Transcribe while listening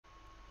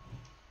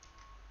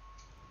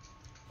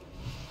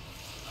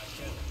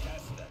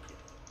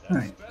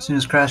Alright, as soon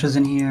as Crash is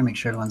in here, make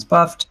sure everyone's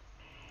buffed.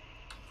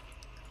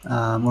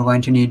 We're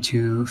going to need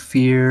to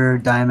fear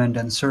Diamond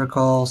and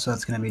Circle, so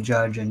it's going to be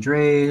Judge and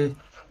Dre.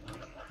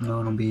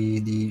 Moon will be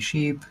the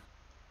sheep.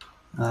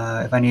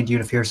 If I need you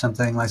to fear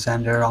something,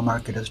 Lysander, I'll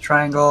mark it as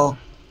triangle.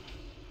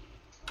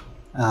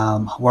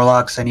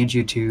 Warlocks, I need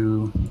you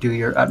to do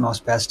your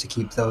utmost best to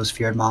keep those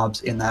feared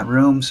mobs in that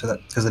room, so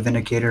that because the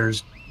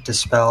Vindicators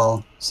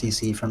dispel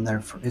CC from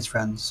his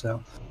friends.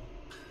 So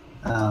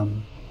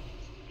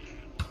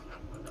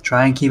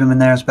try and keep him in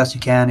there as best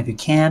you can. If you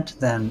can't,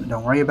 then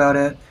don't worry about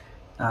it.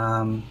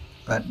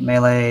 But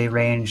melee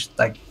range,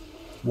 like,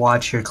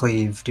 watch your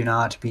cleave. Do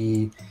not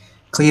be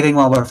cleaving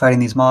while we're fighting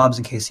these mobs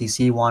in case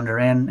CC wander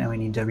in and we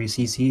need to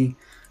re-CC.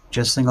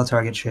 Just single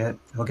target shit.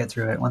 We'll get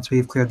through it. Once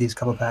we've cleared these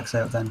couple packs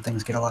out, then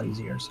things get a lot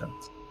easier. So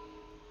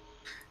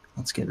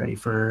let's get ready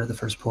for the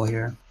first pull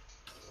here.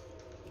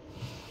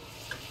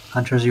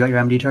 Hunters, you got your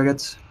MD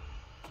targets?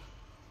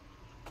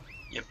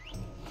 Yep.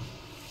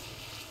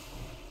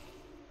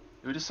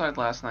 Did we decide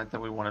last night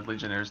that we wanted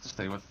Legionnaires to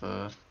stay with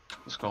the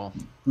skull?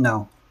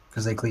 No,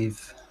 because they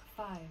cleave.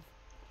 5,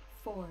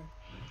 4,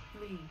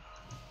 3,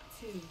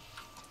 2.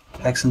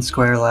 X and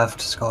square left,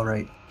 skull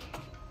right.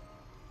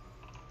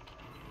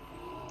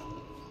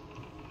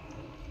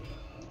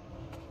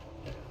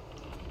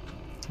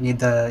 Need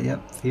the,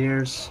 yep,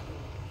 fears.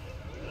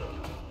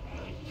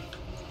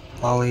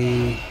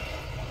 Poly.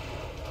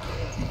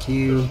 Thank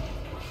you.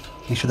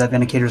 Make sure that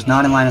Vindicator's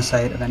not in line of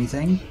sight of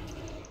anything.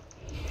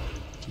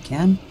 If you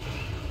can.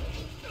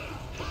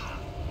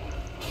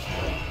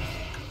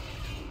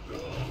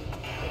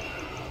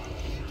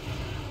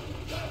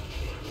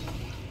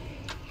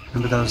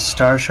 Remember those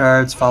star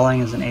shards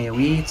falling as an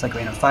AoE? It's like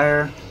Rain of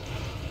Fire.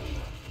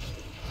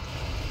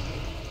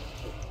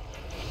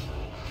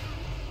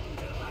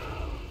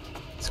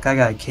 Sky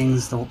Guy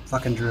kings the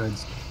fucking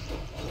druids.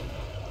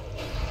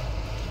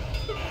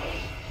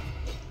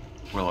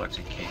 Warlocks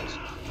and kings.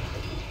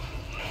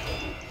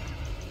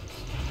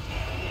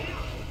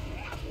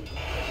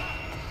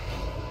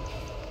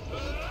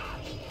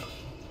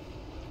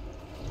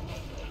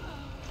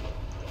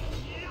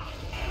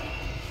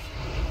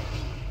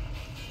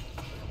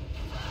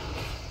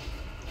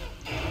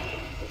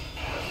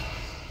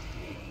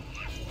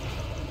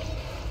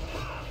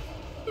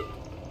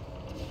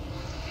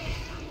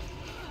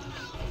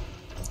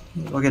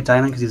 We'll get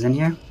Diamond because he's in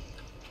here.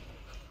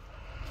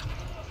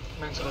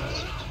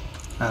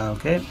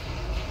 Okay.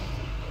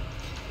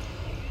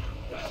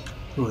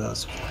 Ooh, that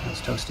was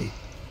toasty.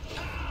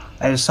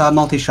 I just saw a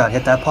multi-shot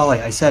hit that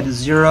poly. I said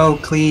 0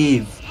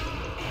 cleave.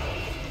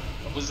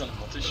 Was it a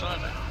multi-shot?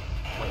 I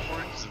went for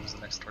it because it was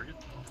the next target?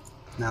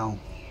 No.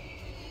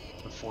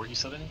 Before you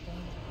said anything?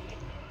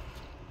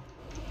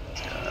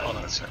 Oh,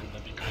 that's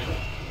that'd be great.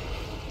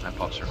 That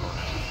pops your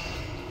corner.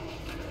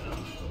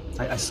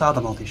 I saw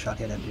the multi-shot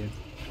hit it, dude.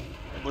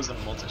 It wasn't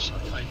a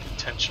multi-shot. I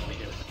intentionally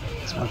hit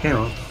it. Okay,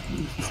 well,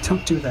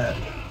 don't do that.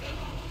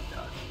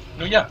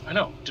 No, yeah, I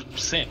know.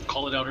 Just saying,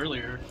 call it out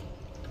earlier.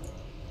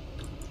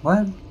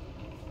 What?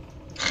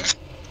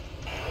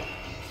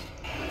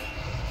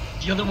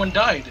 The other one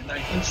died, and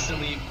I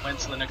instantly went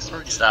to the next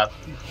target. Stop.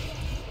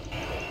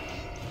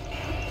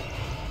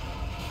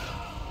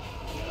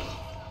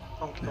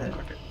 Okay.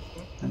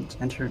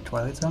 Enter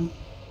Twilight Zone?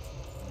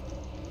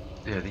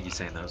 Yeah, I think he's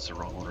saying that was the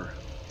wrong order.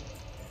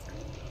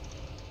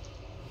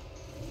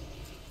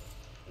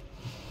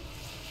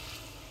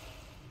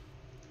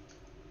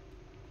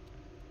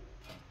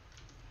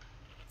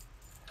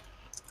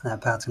 That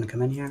path's gonna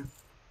come in here.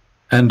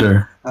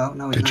 Ender, Oh,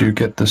 no, he's did not. you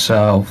get the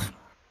salve?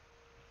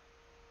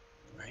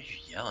 Why are you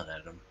yelling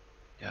at him?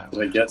 Yeah.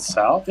 Did I get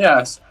salved?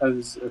 Yeah, are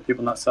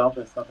people not salved?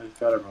 I thought I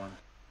got everyone.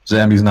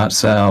 Zambi's not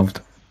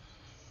salved.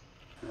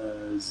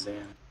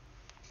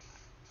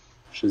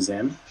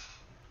 Shazam?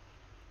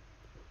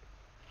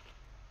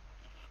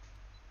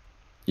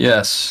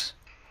 Yes.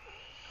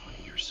 Oh,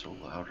 you're so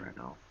loud right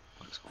now.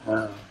 What is going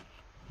on?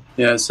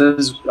 Yeah, it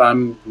says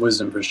I'm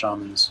wisdom for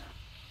shamans.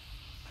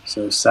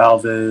 So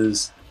salve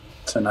is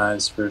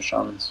Tanai's for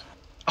shamans.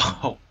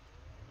 Oh.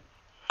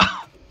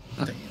 Oh,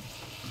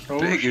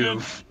 Big shit.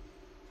 oof.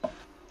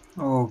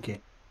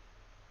 Okay.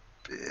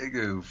 Big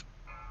oof.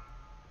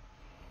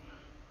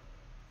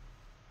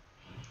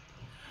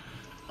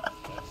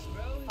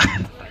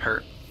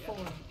 Hurt. 4,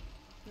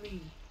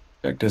 3,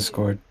 Check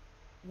Discord.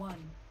 1.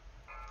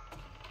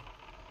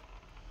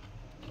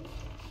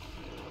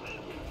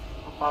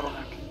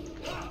 Bottleneck.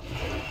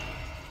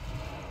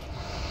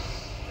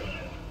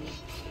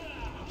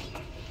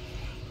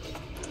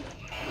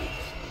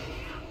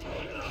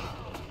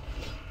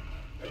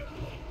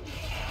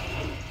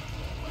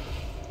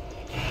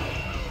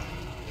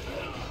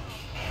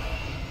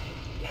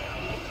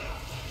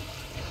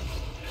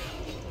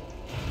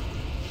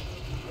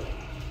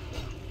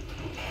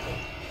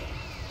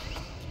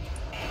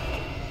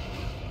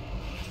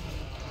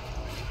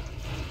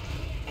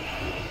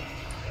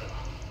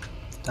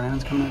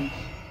 Diamond's coming in.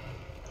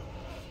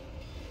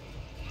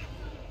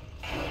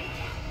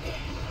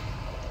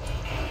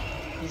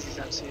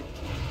 Easy MC.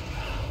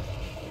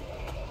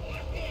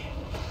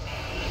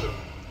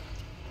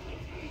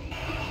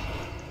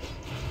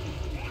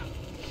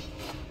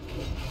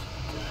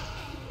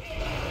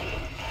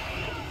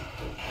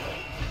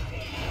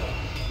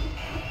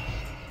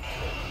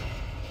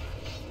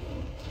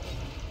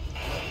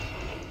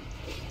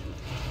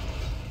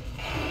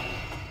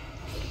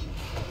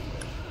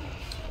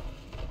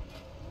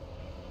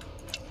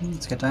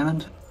 Let's get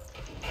diamond.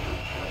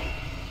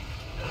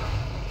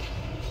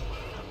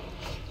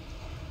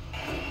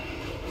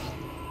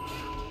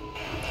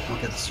 We'll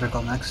get the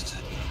circle next.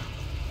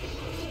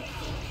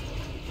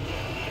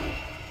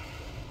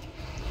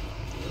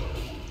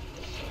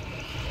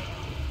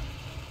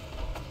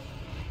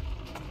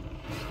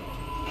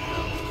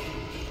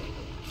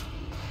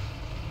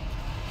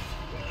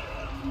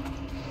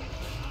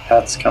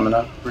 Pat's coming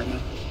up right now.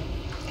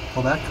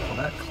 Pull back, pull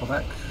back, pull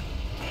back.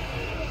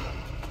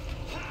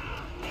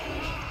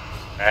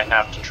 I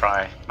have to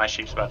try. My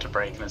sheep's about to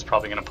break, and it's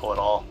probably going to pull it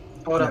all.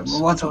 Yeah,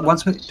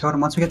 once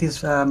we get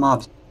these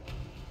mobs.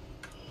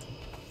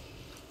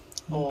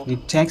 Hold.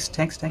 Need tanks.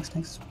 I'm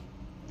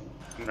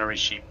going to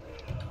re-sheep.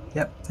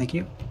 Yep, thank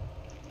you.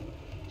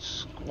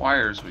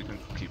 Squires we can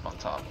keep on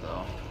top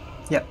though.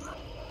 Yep.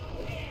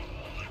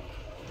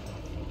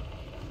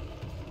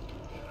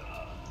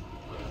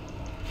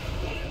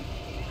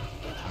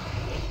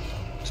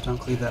 Just don't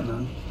cleave that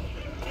moon.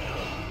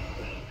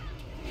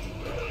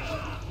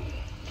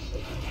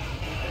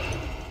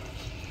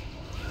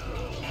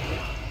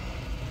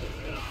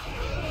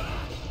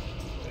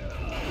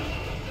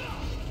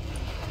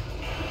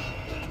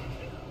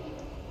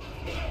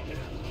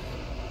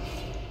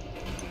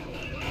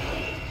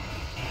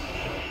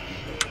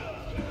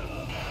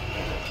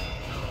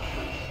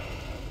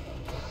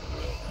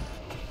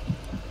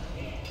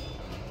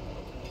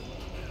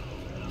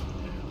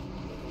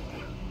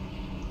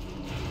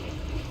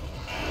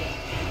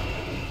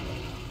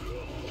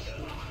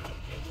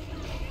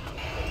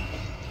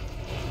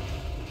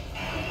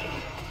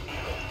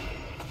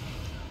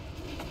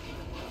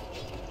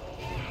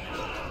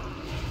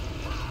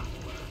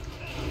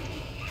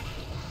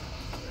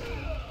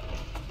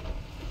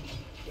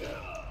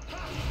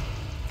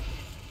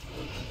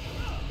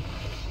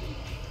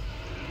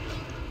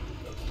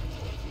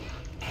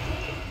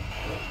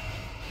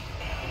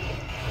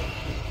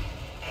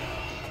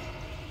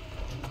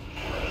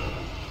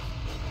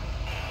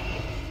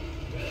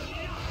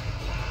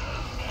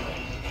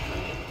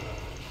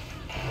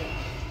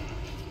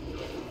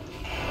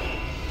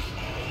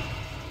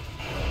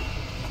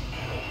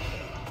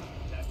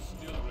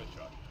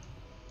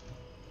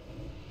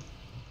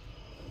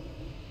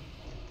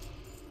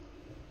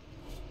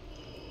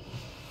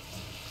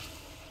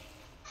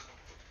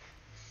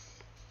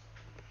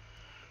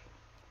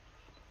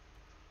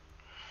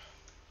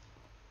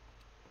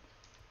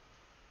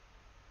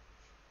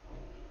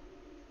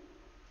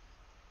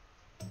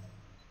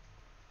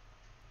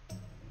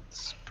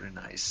 It's pretty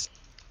nice.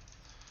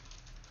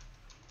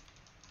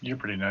 You're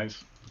pretty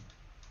nice.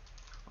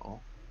 Oh.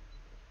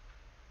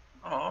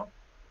 Oh.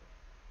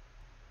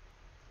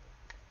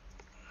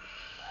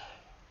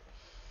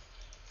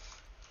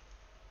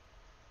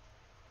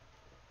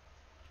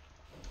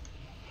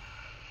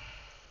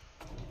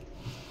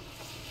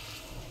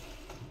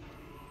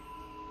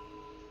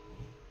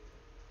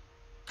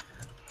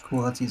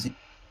 Cool, that's easy.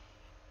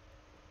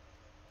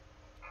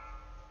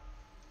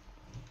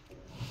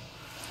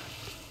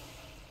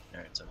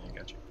 Alright, so I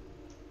got you.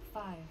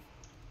 5,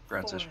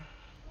 Congrats, 4, Ish.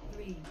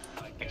 3,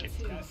 Thank you.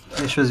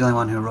 2. Ish was the only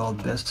one who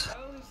rolled best.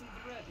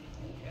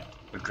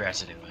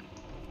 Congrats anyway.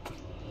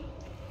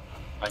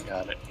 I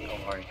got it.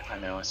 Don't worry. I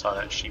know. I saw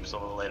that sheep's a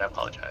little late. I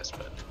apologize,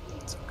 but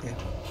It's okay.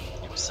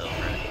 You were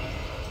celebrating.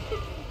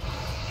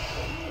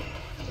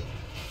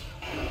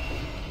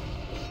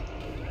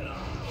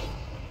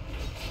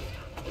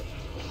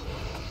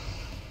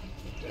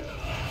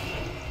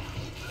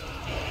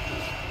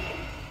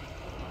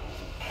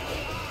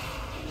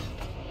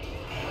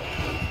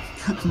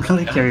 I'm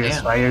really curious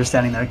damn. why you're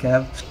standing there,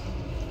 Kev.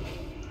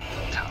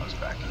 Tower's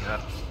backing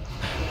up.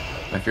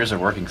 My fears are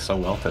working so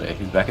well today.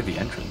 He's back at the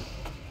entrance.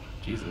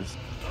 Jesus.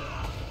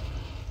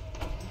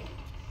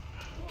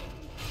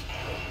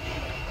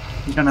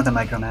 You don't have to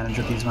micromanage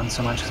with these ones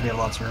so much because we have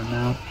lots of room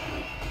now.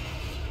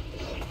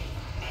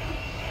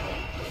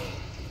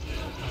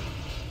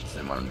 Just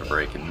didn't want him to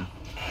break and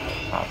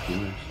pop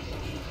healers.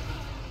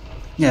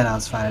 Yeah, no,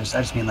 it's fine. I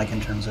just mean like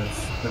in terms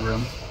of the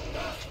room.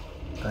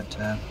 But,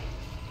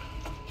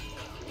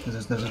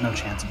 there's no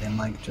chance of him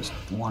like just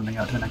wandering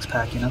out to the next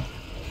pack, you know?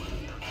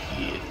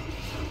 Yeah.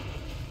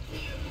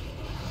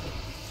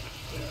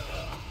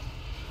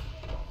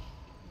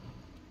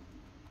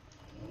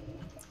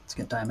 Let's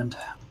get diamond.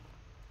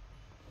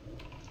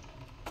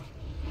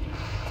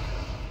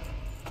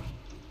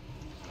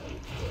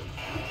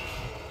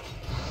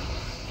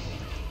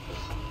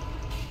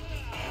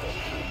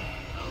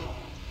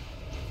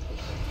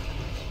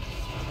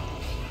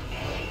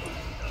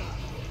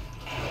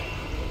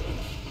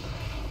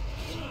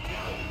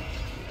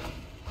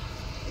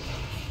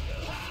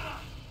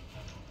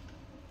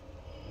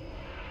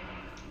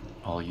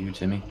 All you,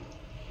 Timmy.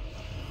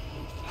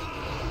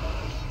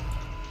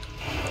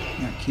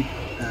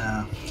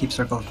 Yeah, keep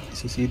circle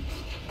CC'd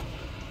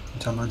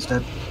until Moon's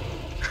dead.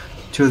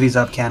 2 of these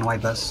up can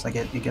wipe us. Like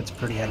it gets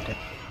pretty hectic.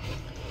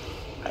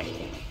 I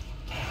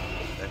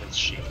that it's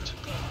sheeped.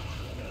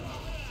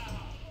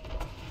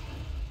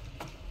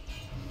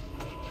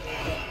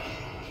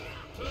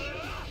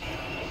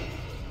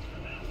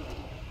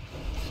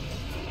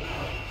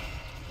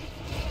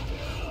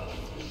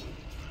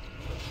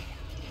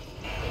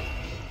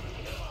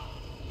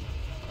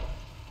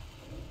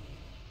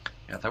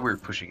 thought we were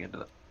pushing into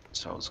that,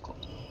 so I was close.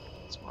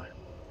 That's my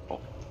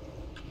fault.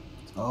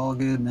 It's all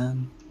good,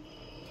 man.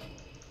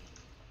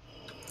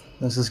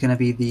 This is going to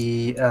be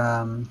the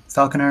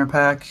Falconer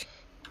pack.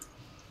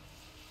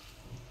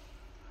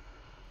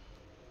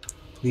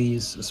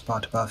 Please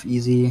spot buff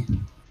easy.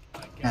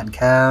 And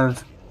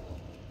Cav.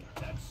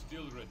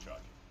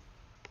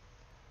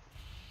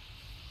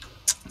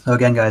 So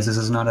again, guys, this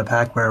is not a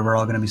pack where we're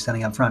all going to be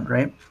standing up front,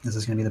 right? This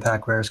is going to be the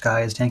pack where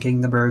Sky is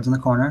tanking the birds in the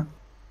corner.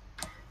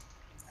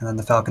 And then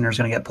the Falconer is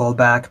going to get pulled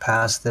back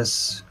past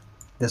this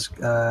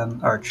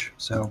arch.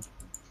 So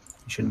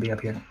you shouldn't be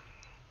up here.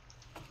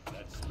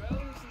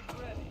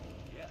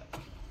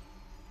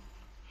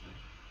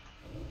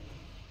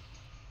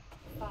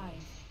 Five,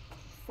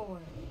 four,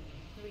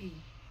 three,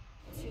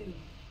 two,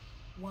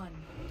 one.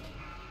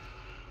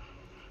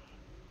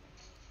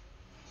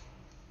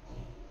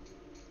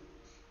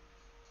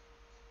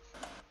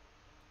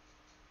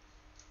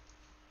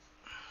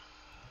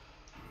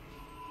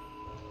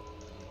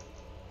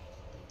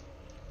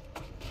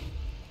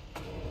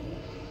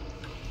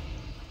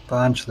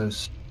 Bunch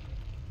loose.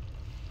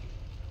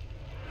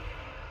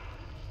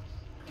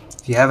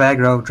 If you have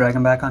aggro, drag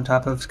him back on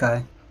top of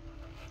Sky.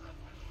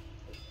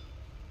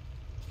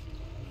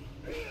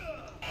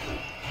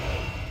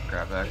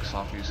 Grab X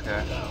off you,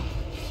 Sky.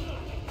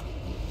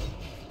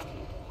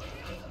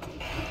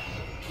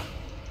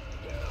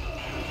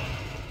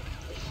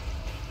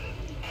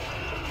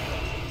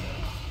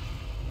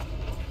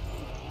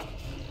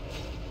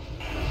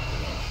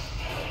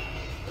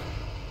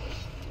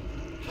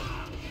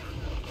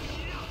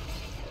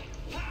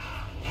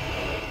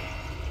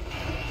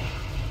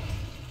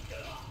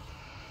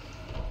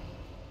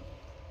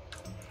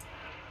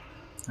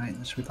 Alright,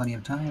 there should be plenty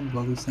of time to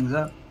blow these things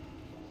up.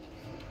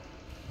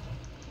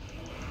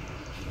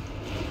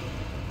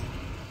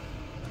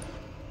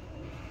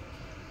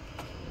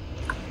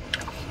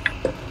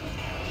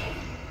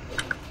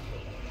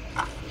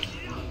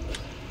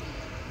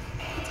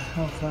 What the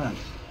hell is that?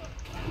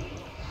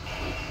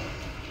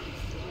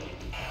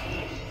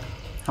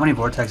 How many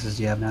vortexes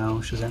do you have now,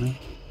 Shazami?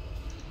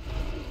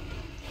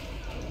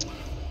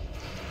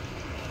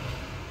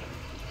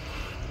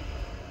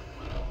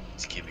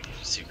 He's keeping it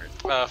a secret.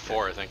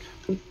 4, I think.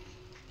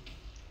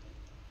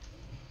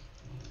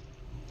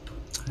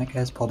 Alright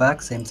guys, pull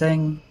back, same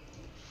thing.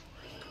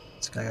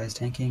 Sky Guy's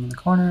tanking in the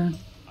corner.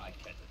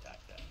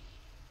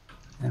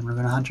 And we're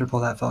gonna Hunter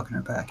pull that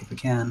Falconer back if we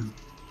can.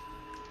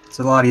 It's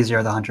a lot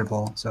easier the Hunter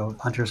pull, so if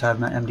Hunters have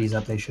MDs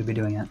up, they should be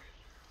doing it.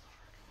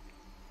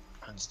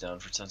 Hands down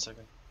for 10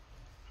 seconds.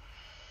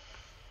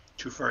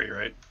 2 furry,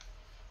 right?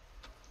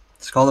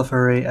 Skull the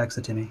Furry,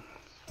 exit Timmy.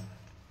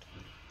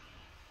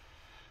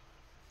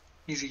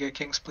 Easy get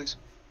kings, please.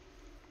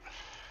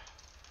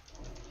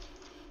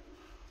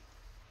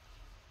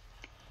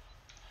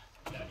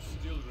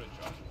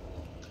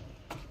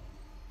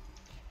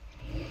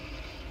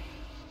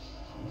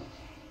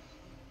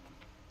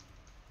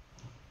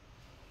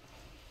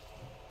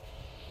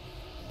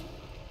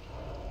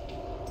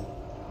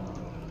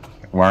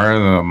 Why are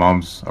the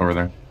moms over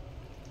there?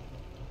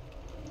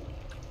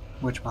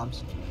 Which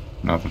moms?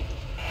 Nothing.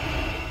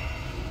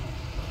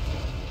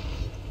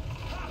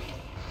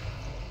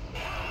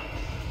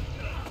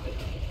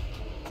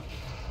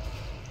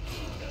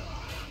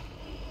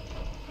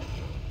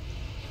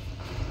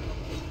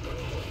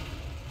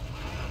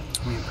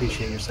 We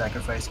appreciate your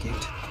sacrifice, Gate.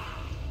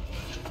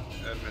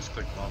 I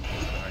misclicked mom, so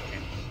I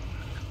can't.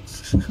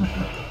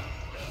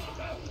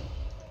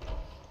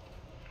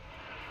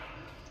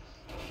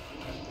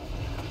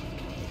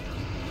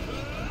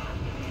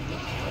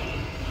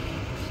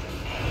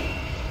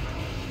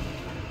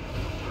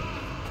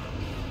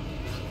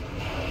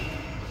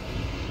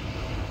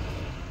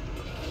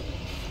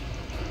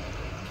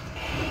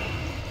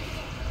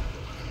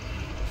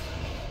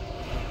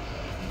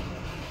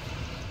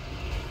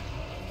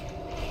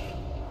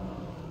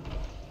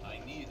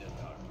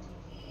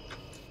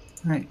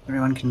 Alright,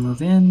 everyone can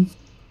move in.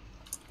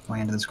 Going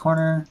into this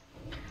corner.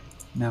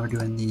 Now we're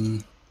doing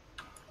the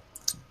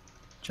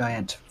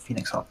giant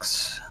Phoenix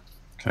Hawks.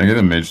 Can I get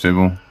a mage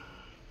table?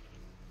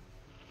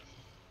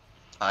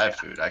 I have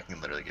food. I can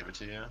literally give it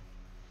to you.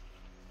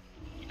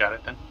 You got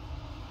it then?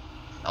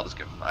 I'll just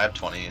give them. I have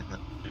 20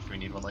 if we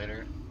need one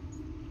later.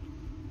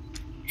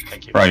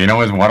 Thank you. Right, you know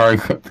what water I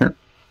cooked here?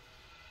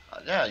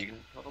 Yeah, you can.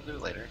 We'll do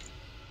it later.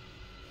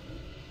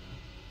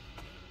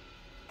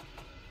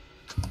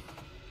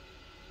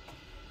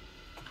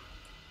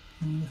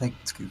 I think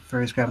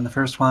Furry's grabbing the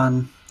first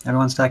one.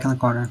 Everyone's stacked in the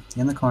corner.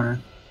 In the corner.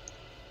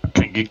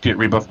 Can Geek get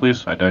rebuff,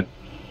 please? I died.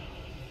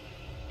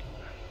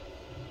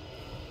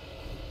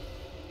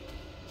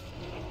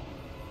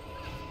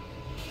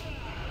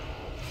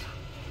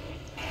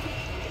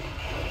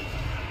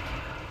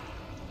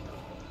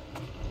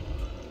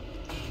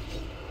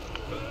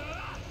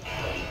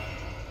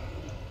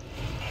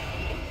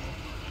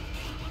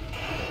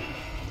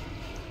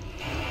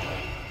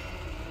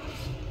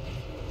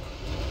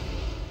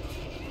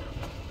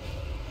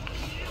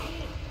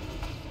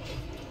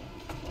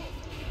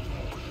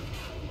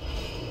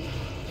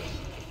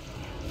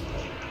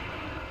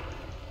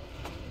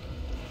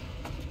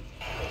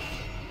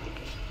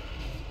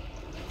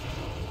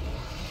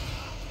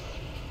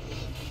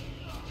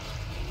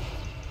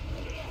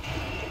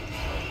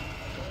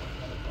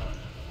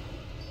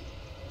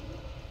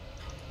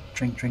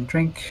 Drink, drink,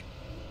 drink.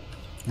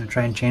 I'm gonna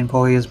try and chain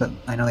pull these, but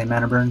I know they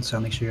mana burn, so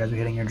make sure you guys are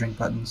hitting your drink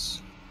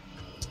buttons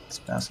as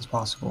fast as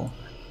possible.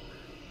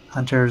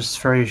 Hunters,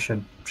 furries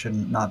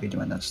should not be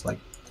doing this. Like,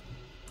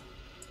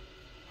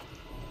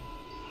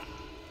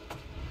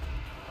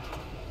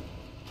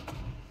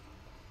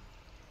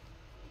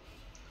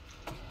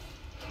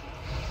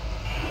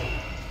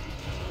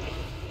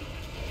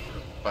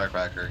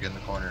 Firecracker, get in the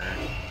corner.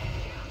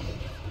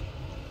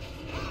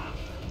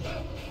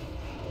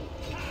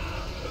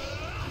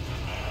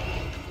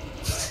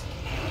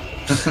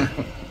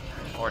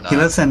 Or not. he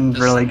listened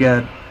Just- really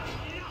good.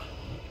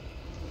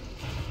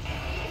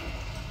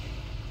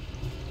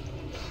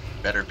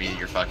 Better be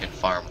your fucking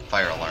fire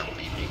alarm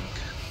beeping.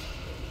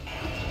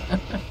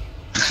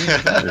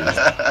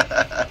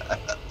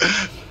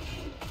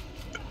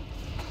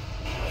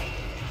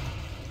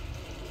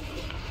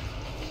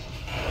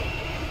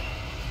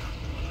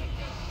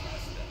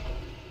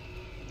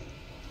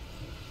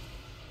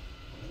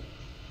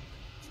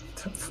 What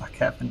the fuck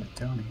happened to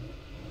Tony?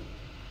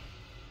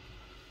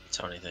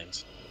 Tony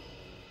things.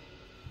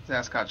 His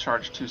ass got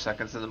charged 2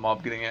 seconds in the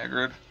mob getting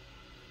aggroed.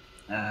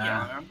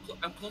 Yeah,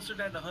 I'm closer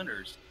to the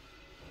hunters.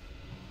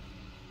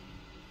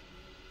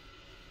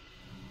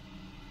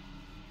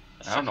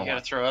 I don't know. You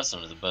gotta throw us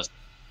under the bus.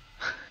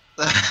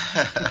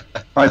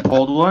 I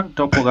pulled one.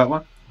 Don't pull that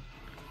one.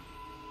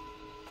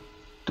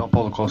 Don't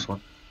pull the close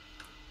one.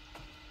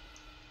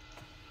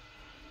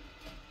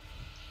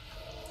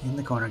 In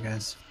the corner,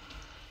 guys.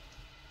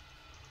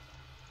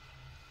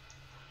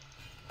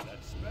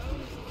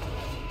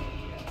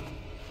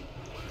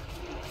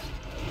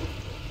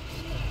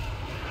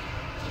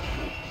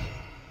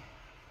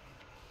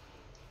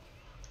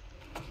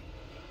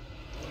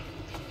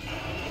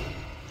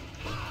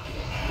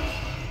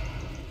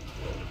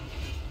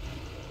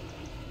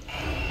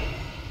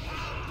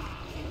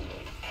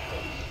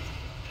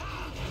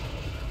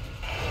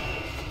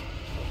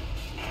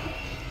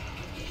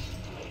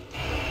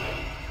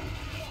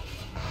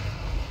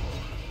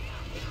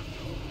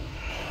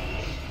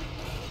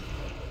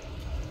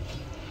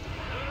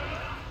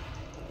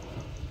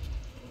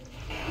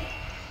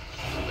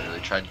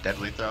 Literally tried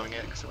deadly throwing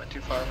it because it went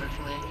too far away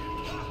from me.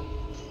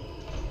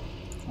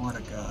 What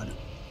a god.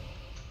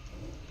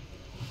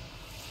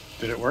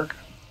 Did it work?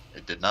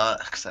 It did not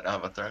because I don't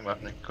have a throwing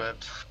weapon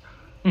equipped.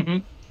 Mm-hmm.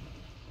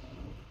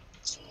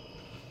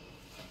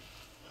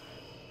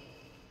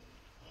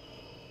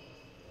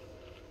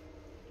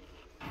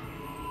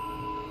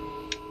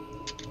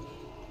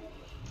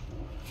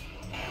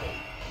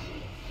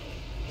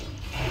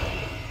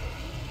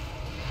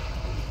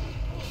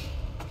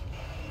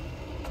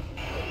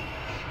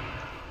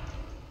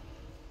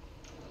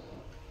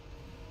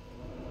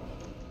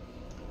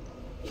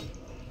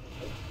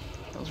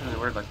 That was really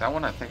weird. Like that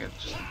one, I think it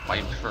just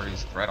wiped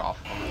Furry's threat off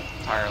of him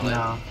entirely.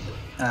 No.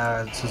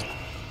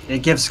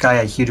 It gives Sky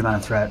a huge amount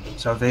of threat.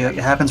 So if it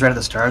happens right at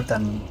the start,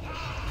 then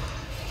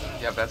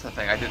Yeah, but that's the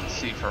thing. I didn't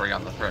see Furry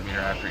on the threat meter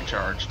after he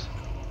charged.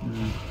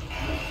 you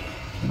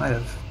might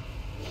have.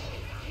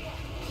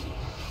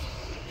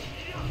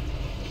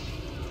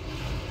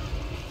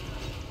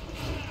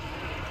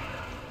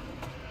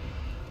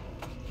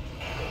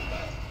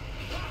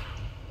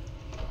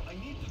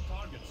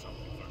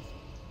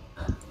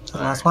 So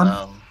the last one?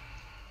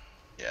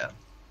 Yeah.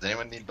 Does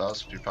anyone need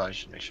buffs? We probably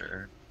should make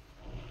sure.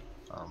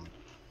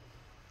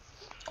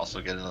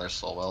 Also get another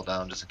soul well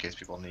down just in case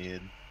people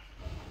need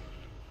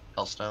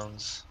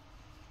hellstones.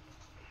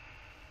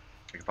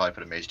 We could probably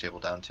put a mage table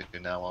down too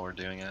now while we're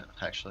doing it,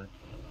 actually.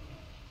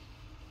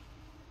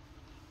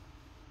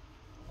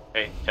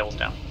 Hey, table's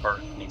down. Or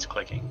needs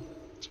clicking.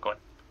 Let's go ahead.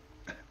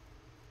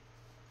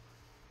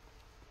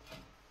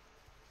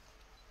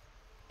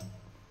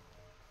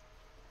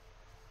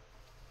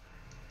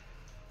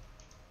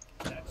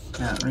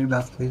 Yeah,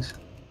 rebuff, please.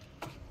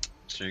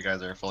 So you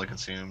guys are fully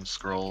consumed,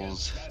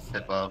 scrolls,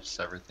 hit buffs,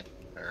 everything,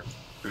 or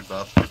food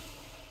buff.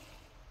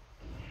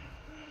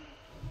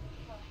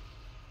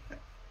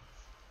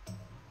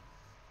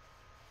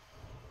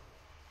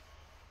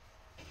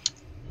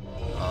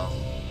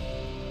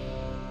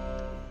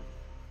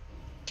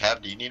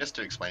 Cav, do you need us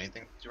to explain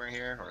anything during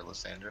here, or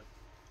Lysandra?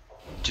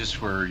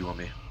 Just where you want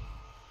me.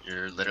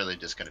 You're literally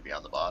just going to be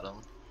on the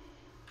bottom,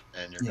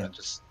 and you're going to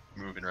just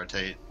move and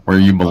rotate. Where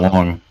you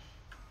belong.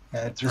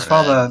 Yeah, For just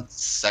follow that the...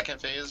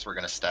 second phase, we're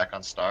going to stack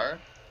on Star,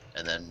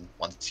 and then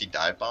once he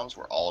dive bombs,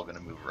 we're all going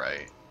to move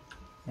right.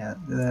 Yeah,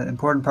 the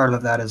important part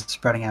of that is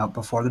spreading out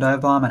before the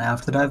dive bomb and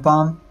after the dive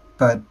bomb,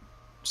 but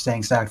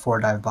staying stacked for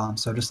dive bomb,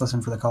 so just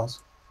listen for the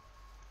calls.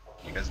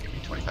 You guys give me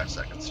 25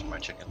 seconds for my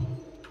chicken.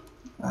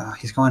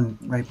 He's going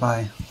right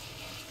by.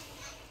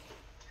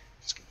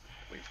 Just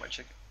wait for my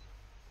chicken.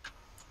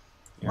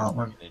 Well,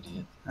 we're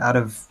out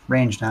of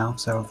range now,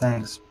 so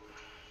thanks.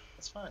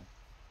 That's fine.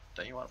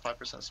 Don't you want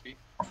 5% speed?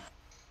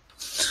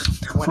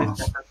 What did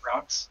Pepper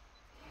rocks?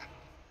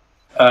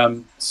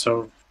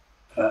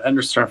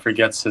 Enderstar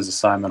forgets his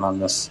assignment on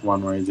this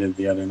one where he did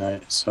the other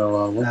night.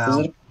 So what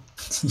was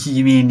it?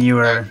 You mean you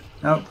were...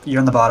 Oh, you're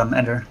on the bottom,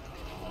 Ender.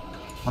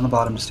 On the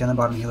bottom, just stay on the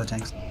bottom, heal the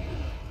tanks.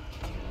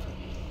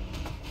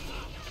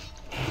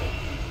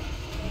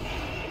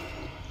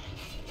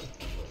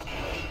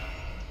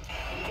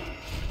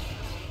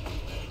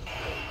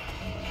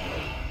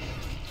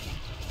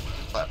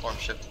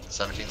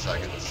 17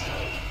 seconds.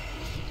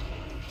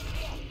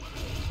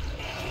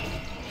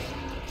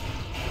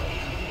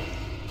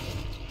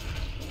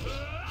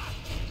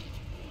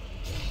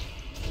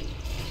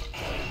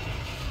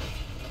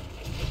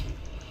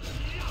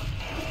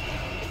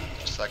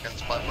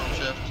 Seconds, platform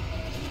shift.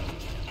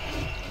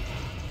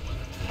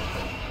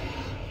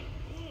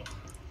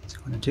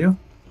 1 and 2.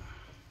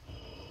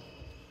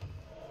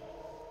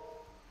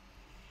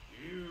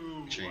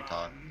 Make sure you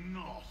taunt.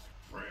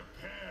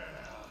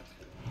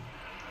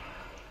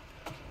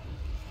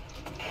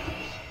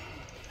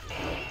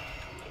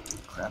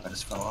 Crap, I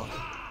just fell off.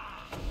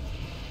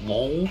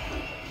 Lol.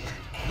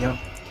 Yep.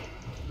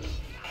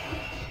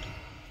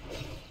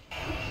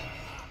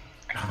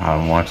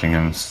 I'm watching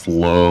him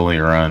slowly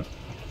run.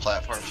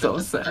 Platform So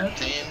shift sad.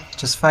 13.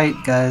 Just fight,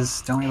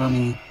 guys. Don't worry about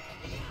me.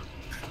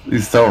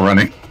 He's still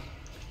running.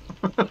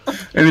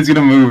 And he's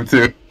gonna move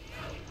too.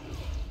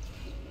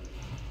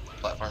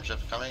 Platform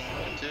shift coming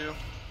in 2.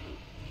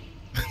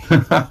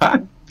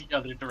 The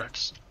other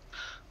direction.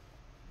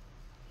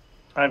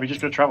 Alright, we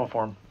just go travel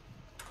for him.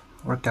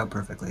 Worked out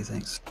perfectly,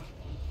 thanks.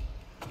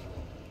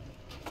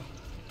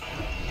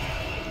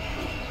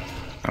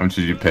 How much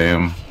did you pay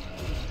him?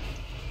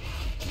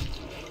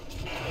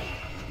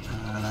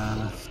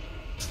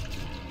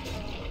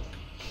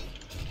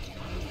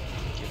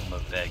 Give him a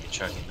bag of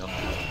chucking them.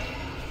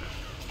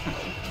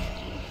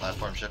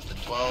 Platform shift in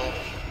 12.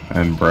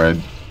 And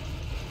bread.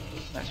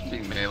 Imagine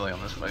being melee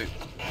on this fight.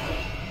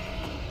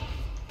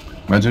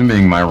 Imagine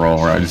being my role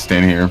where I just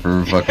stand here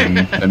for fucking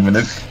 10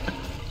 minutes.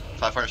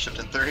 Platform shift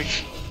in 3.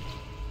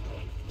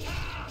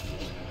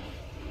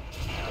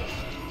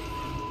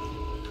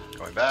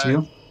 Going back.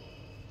 2.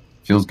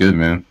 Feels good,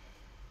 man.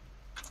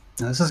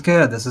 No, this is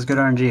good. This is good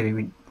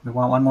RNG. We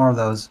want one more of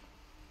those.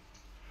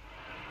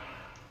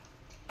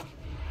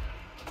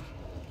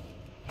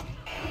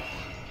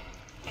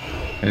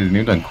 Hey, he's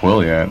new done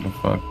Quill yet. What the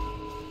fuck?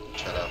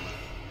 Shut up.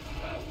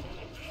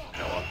 You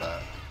don't want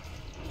that.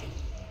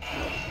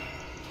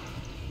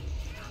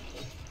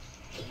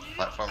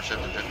 Platform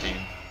shift in 15.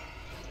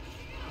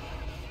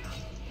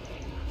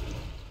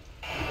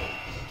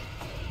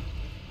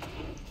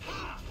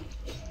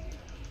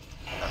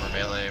 Remember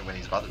melee, when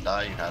he's about to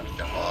die, you have to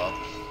jump off.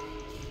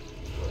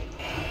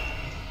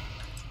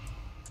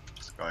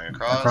 Just going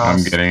across.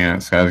 I'm getting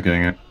it. Sky's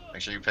getting it.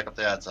 Make sure you pick up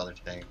the ads other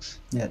things.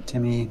 Yeah,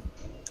 Timmy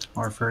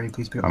or Furry,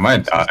 please pick up. I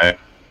might die.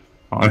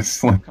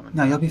 Honestly.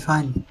 No, you'll be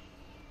fine.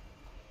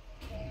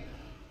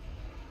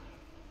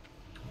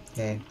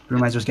 Okay,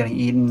 Brewmiser's getting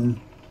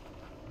eaten.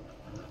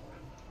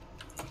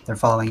 They're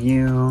following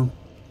you.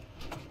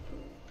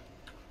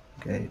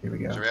 Okay, here we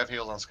go. So we have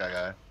heals on Sky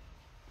Guy.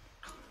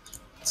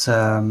 It's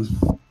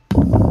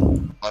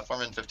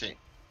Platform in 15.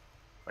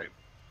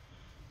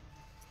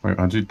 Wait,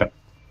 how'd you die?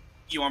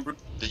 You want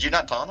Did you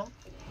not taunt him?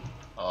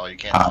 Oh, you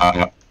can't taunt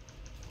him.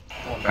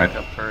 Pulling back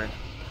up, Furry.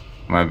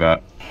 My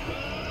bad.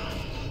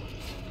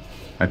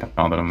 I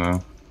taunted him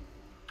though.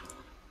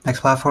 next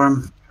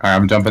platform. Alright,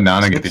 I'm jumping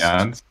down to get the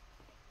ads.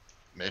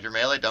 If you're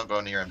melee, don't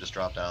go near him, just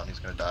drop down. He's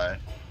gonna die.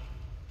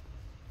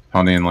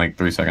 Taunting in like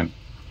 3 seconds.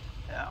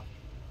 Yeah.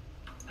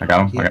 I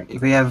got him. Yeah, Okay.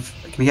 if we have,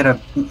 can we get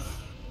a?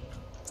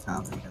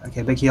 Oh,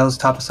 okay, big heals.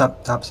 Top us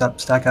up.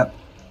 Stack up.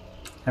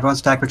 Everyone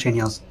stack for chain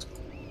heals.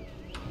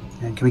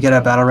 And can we get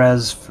a battle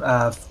res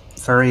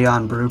Furry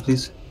on Brew,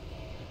 please?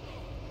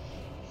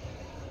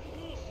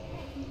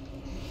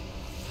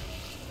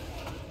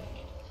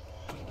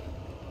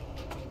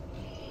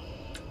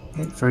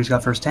 Okay, Furry's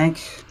got first tank.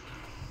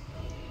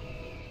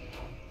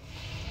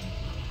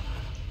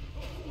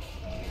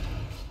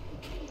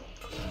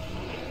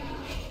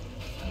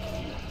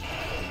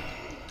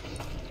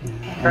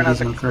 Turn out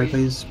the on Furry,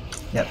 please.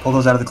 Yeah, pull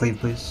those out of the cleave,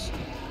 please.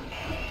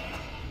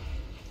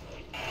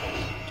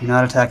 Do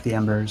not attack the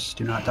embers.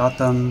 Do not dot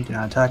them. Do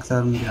not attack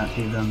them. Do not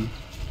cleave them.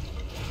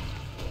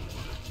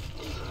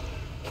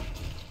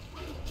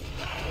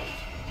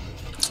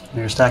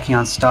 You're stacking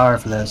on star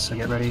for this, so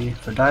get ready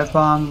for dive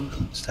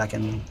bomb.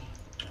 Stacking.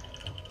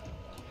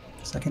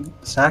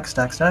 Stack.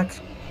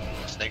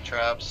 Snake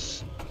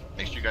traps.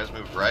 Make sure you guys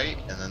move right,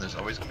 and then there's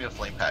always gonna be a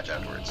flame patch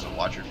afterwards, so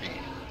watch your feet.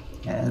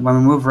 And when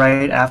we move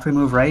right, after we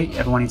move right,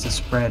 everyone needs to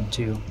spread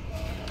too.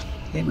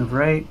 Okay, move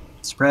right,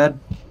 spread.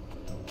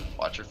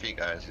 Watch your feet,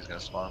 guys. He's gonna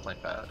spawn a flame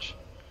patch.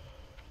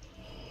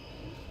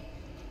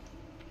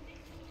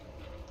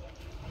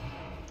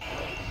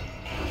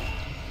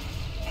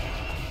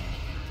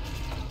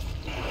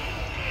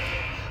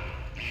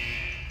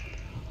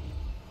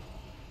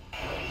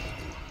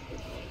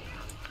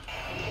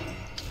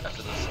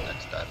 After this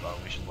next dive bomb,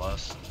 we should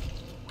last.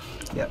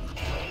 Yep.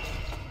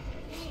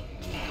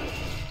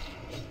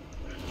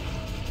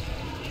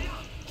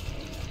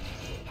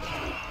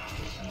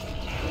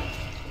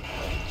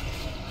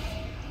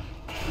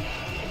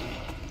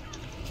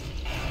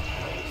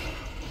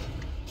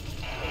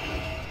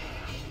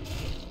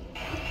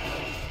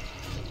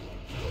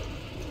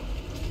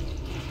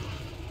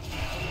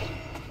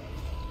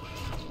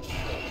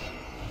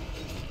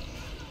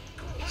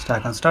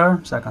 Stack on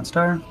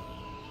star.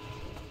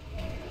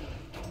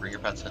 Bring your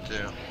pets in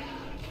too.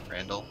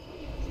 Randall.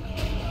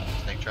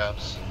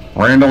 traps.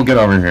 Randall, get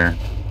over here.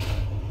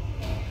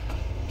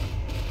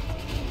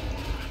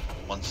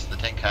 Once the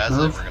tank has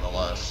Move. it, we're gonna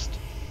lust.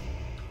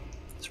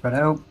 Spread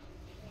out.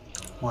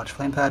 Watch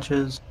flame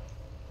patches.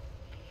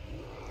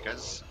 You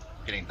guys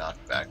getting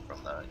knocked back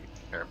from that. Be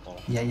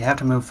careful. Yeah, you have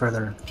to move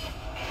further.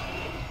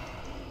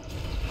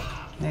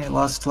 Hey,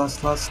 lust. Bring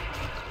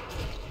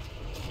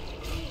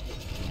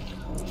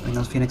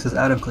those phoenixes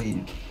out of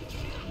cleave.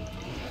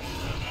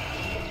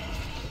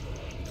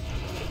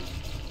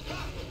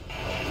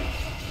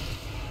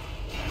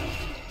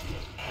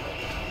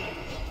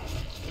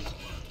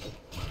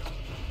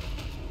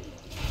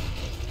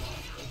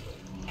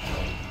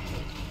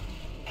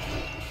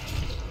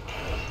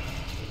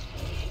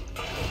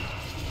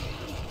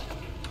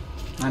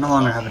 I no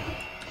longer have it.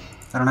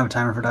 I don't have a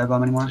timer for dive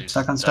bomb anymore. Please,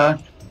 Stuck on star.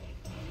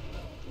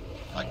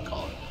 I can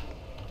call it.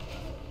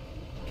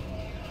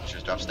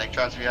 Just drop snake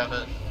traps if you have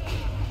it.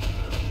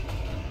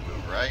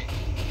 Move right.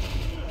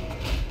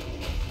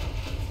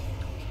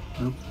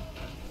 Oop.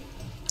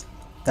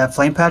 That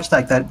flame patch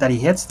that he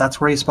hits, that's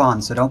where he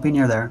spawns, so don't be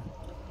near there.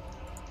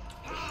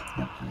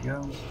 Yep, there we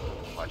go.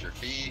 Watch your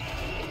feet.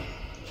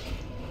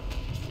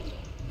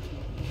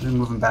 Then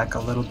moving back a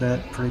little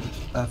bit, free.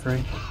 Let's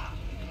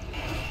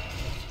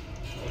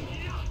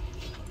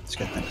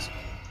get things.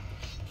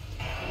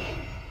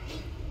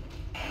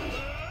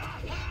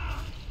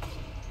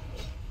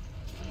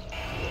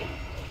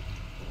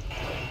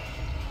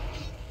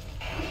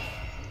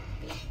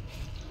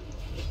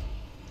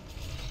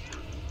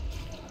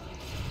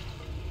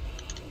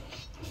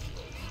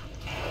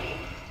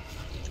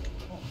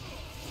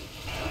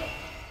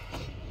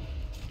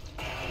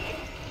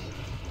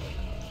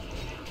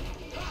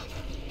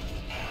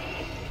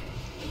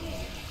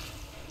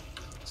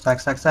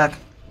 Stack.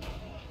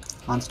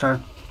 On star.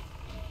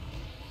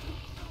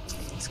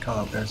 Let's call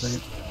out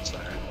Parasite.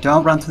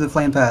 Don't run through the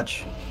flame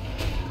patch.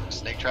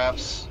 Snake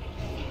traps.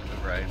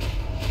 Move right.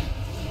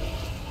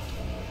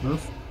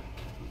 Move.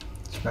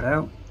 Spread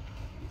out.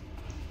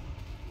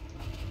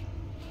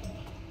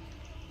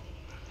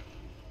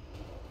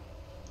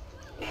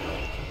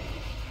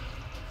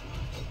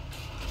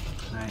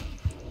 Alright.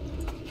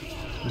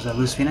 There's that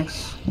loose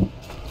phoenix.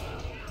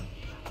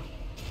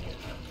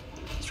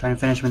 Let's try and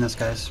finish him in this,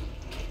 guys.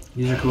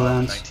 Use your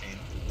cooldowns. 19.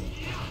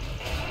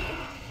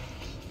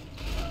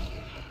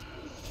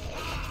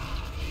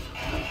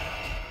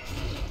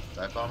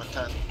 Dive bomb in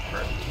 10.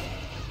 Burn.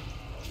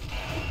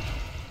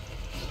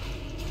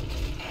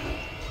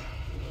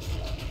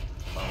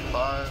 Bomb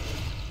 5.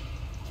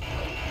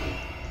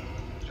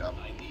 Good job.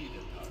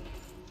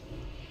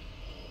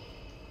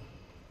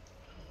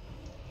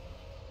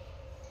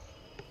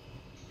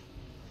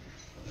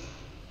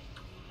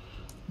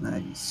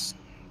 Nice.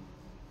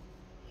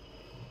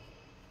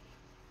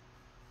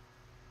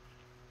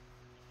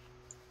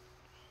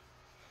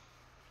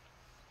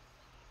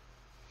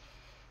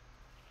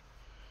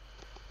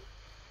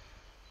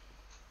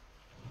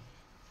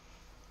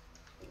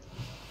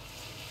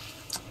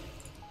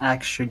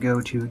 Axe should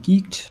go to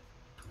Geeked.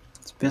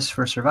 It's Biss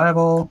for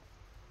survival.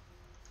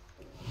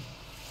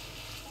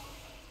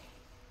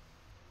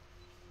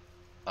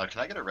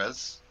 Can I get a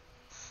res?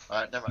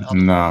 Alright, never mind. I'll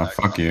just Nah, go back.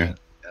 fuck you.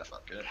 Yeah,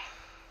 fuck it.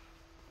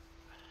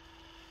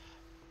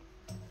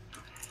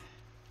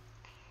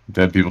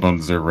 Dead people don't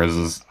deserve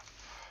reses.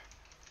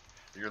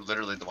 You're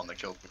literally the one that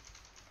killed me.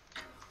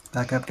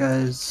 Back up,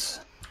 guys.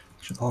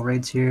 Should the whole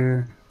raid's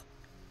here.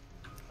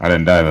 I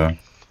didn't die though.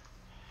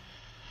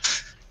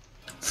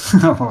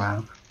 Oh,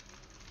 wow.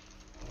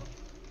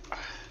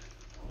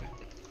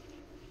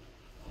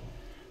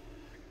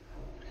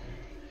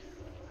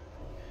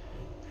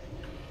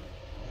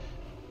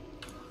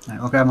 Alright,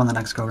 we'll grab him on the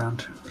next go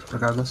round,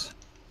 regardless.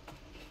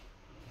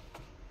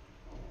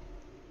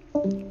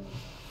 That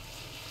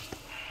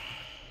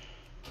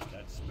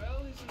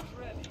spell isn't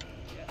ready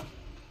yet.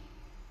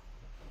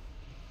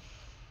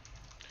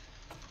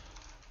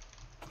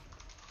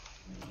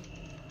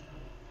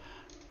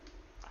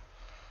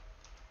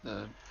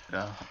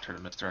 Hunter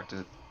to misdirect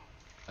it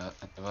at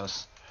any of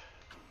us.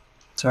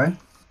 Sorry?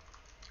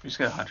 We just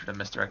got a Hunter to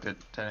misdirect it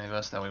to any of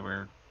us, that way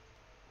we're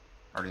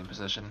already in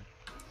position.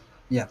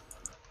 Yeah.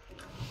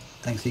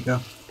 Thanks, Eco.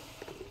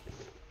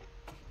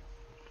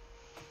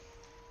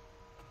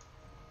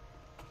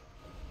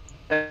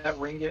 That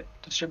ring get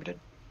distributed?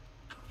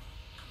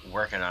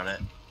 Working on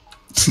it.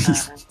 You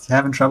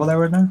having trouble there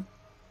right now?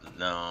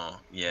 No,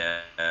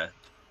 yeah.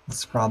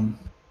 What's the problem?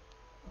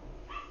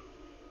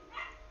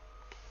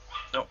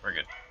 Nope, we're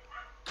good.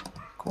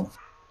 Cool.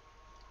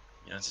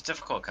 You know, it's a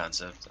difficult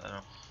concept. I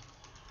don't.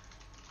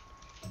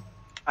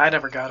 I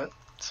never got it,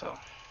 so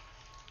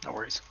no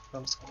worries.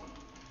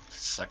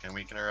 Second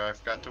week in a row I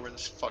forgot to wear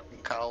this fucking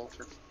cowl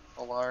for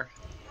Alar.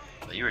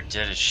 But you were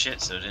dead as shit,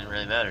 so it didn't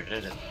really matter,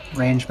 did it?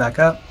 Range back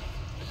up.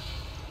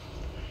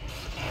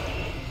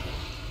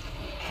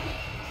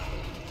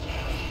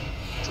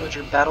 So did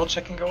your battle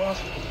chicken go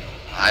off?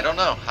 I don't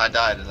know. I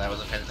died and I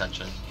wasn't paying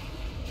attention.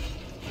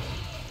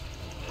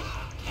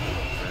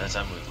 For that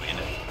time we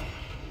waited.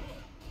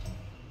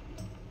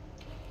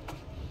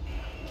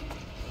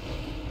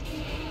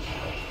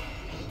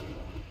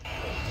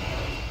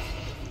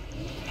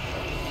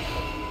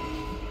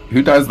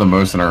 Who dies the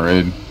most in our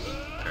raid?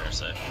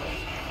 Parasite.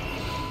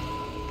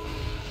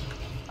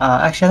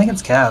 Actually, I think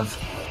it's Cav.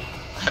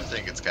 I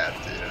think it's Cat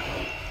too.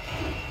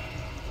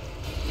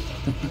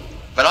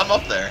 But I'm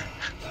up there.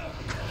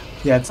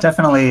 Yeah, it's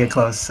definitely a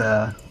close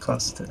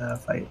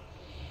fight.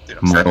 Dude,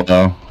 I'm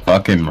Merlo.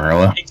 Fucking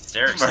Merlo.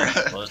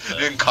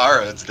 In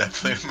Kara, it's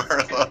definitely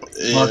Merlo.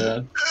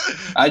 Yeah.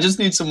 I just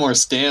need some more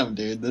stam,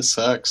 dude. This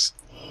sucks.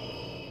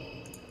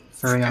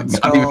 Furry on Not even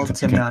skull, fucking-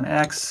 Timmy on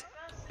X,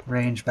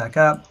 range back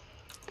up.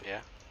 Yeah.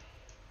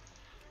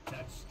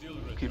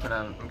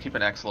 I'm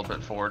keeping X a little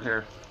bit forward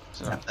here.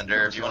 So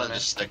Ender, if you want to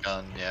just stick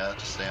on,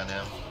 just stay on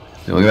him.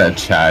 Dude, look at that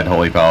Chad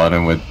Holy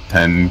Paladin with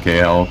 10k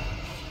health.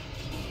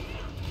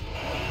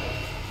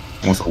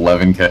 Almost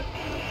 11k.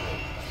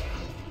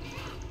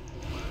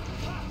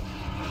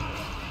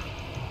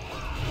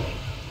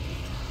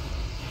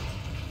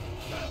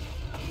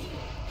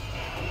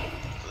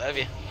 Love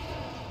you.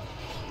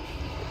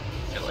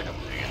 Feel like I'm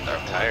doing it.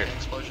 I'm tired.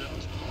 Explosion.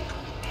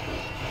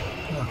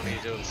 What are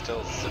you doing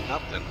still sitting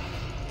up then?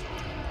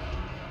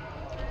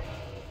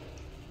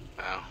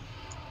 Wow.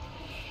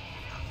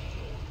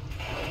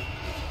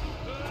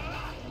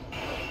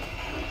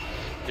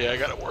 Yeah, I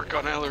gotta work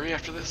on Ellery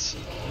after this.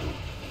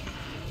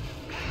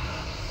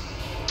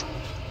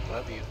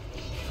 Love you.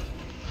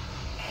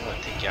 I'm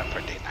gonna take you out for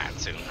a date night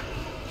soon.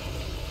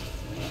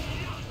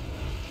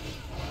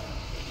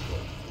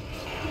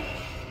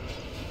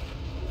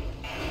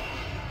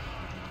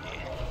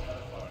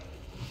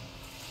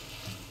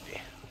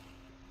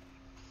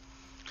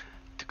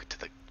 Took it to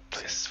the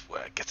place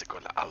where I get to go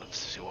to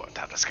Olives. She wore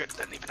down the skirt,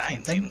 didn't even I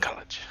ain't seen in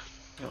college.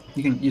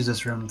 You can use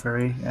this room,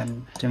 Furry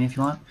and Timmy, if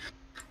you want.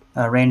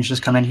 Range,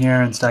 just come in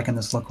here and stack in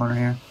this little corner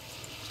here.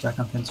 Stack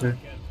on pincer.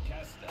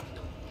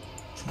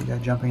 See the guy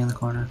jumping in the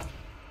corner.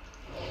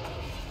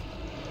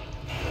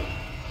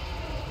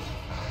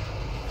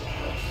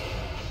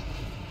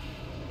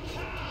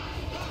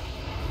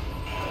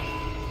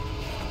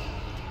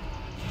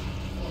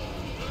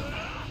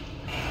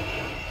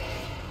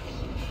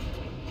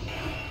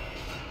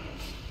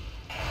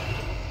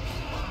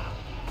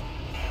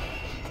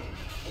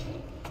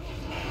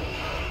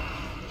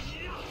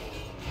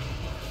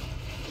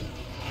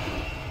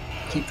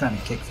 Keep trying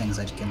to kick things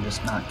that you can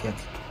just not kick.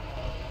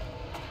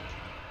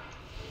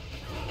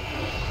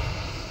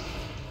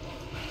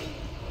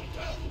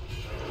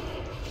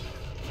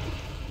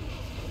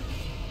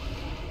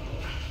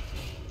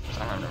 I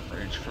don't have enough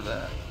rage for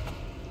that.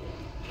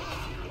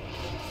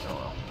 Oh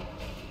well.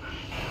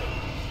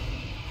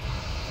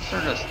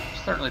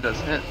 Certainly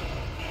does hit.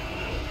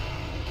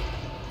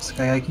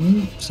 Sky, can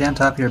you stay on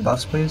top of your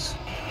buffs, please?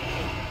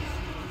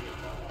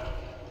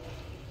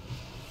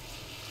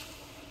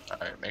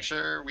 Alright, make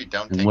sure we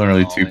don't take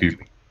Literally them all 2 and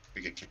people.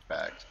 We get kicked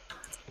back.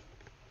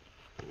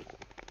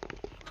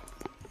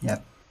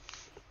 Yep.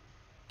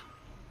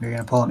 We're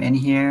gonna pull him in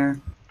here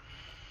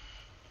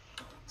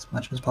as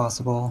much as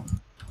possible.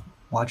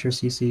 Watch your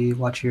CC,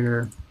 watch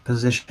your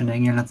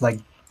positioning. You're gonna have to, like,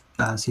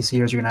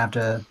 CCers, you're gonna have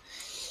to,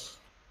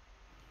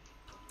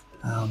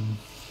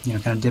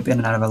 kind of dip in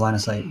and out of a line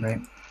of sight, right?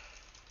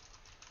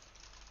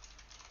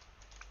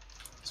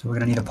 So we're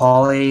gonna need a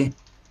poly.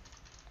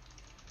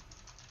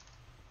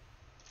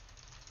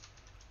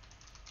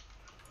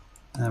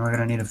 And we're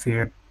gonna need a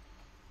fear.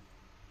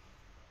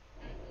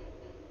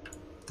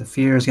 The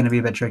fear is gonna be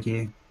a bit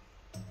tricky.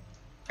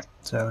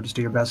 So just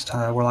do your best,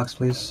 warlocks,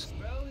 please.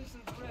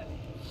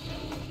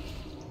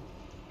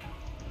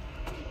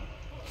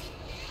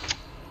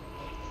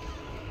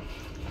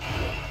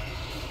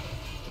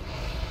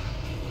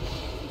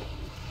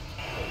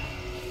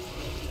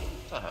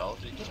 What the hell?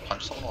 Did you just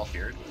punch someone while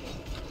feared?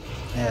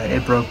 Yeah,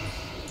 it broke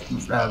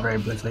very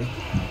briefly.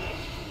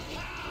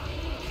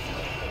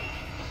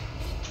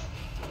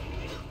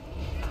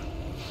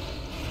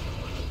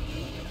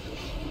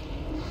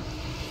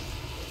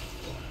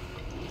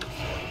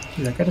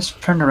 Dude, that guy just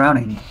turned around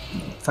and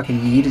fucking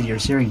yeeted your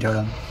searing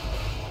totem.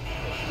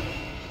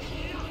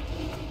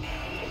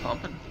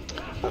 Pumping.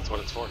 That's what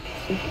it's for. Go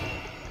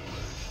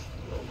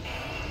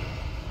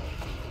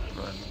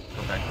ahead and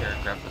go back here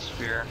and grab the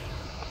sphere.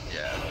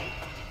 Yeah.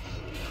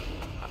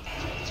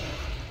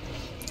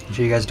 Make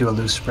sure you guys do a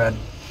loose spread.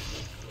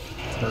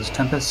 Those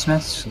Tempest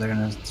Smiths, so they're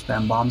gonna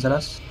spam bombs at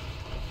us.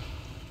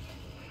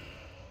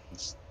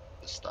 Just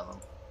stun them.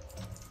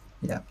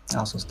 Yeah, I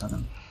also stun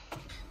them.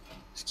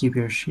 Just keep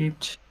your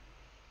sheeped.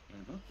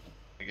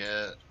 We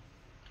get...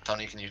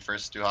 Tony, can you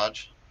first do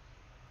Hodge?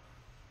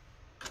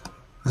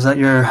 Was that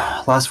your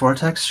last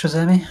vortex,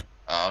 Shazami?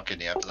 I'll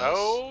kidney after this.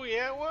 Oh,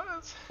 yeah, it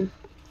was.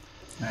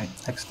 Alright,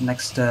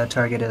 next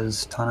target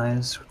is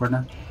Tanai's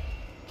coordinate.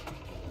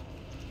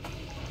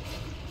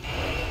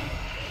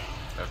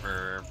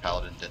 Whoever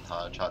Paladin didn't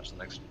Hodge, Hodge the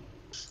next.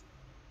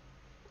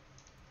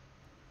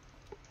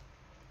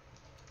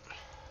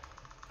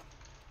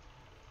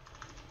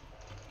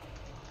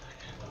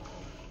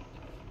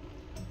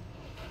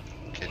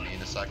 Kidney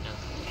in a second.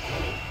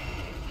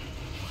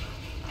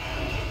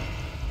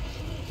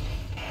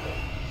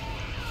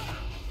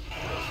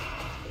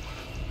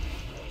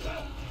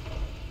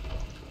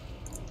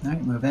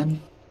 Alright, move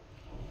in.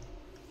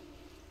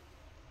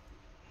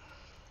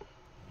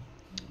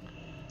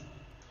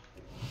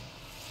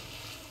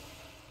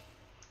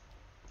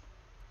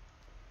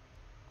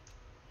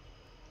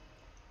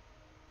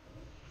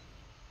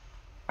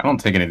 I don't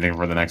take anything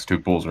for the next 2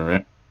 pools,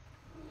 right?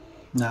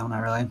 No, not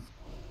really.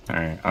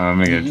 Alright, I'm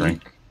gonna get a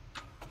drink.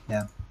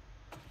 Yeah.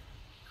 I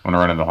wanna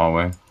run in the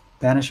hallway.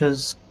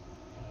 Vanishes.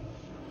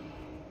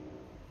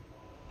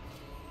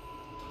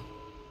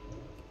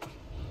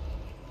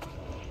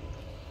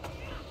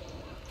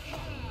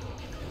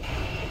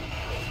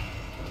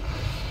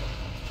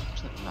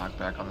 Just knock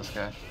back on this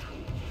guy.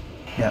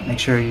 Yeah, make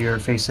sure you're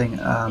facing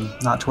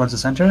not towards the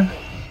center.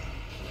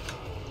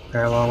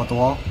 Parallel with the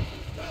wall.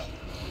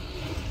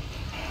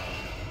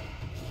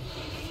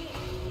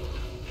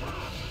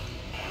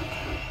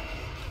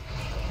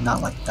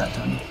 Not like that,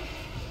 Tony.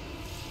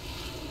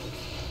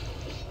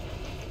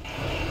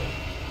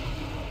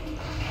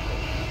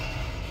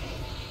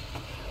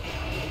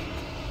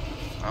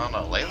 I don't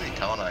know. Lately,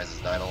 Colonize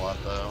has died a lot,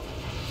 though.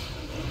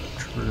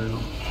 True.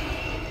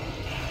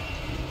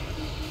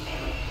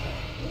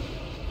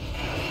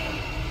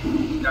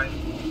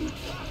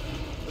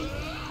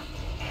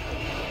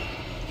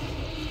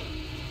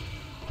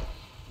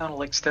 Sound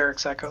like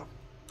Steric's Echo.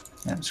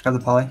 Yeah, just grab the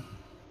poly.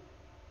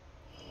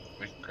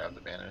 We can grab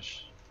the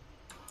banish.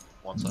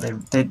 One They,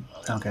 second. they,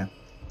 okay.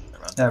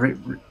 Yeah,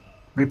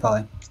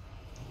 re-poly.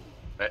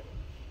 Right.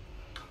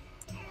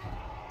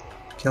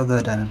 Kill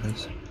the diamond,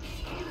 please.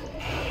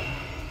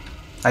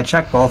 I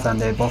checked both and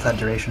they both had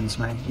durations.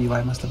 My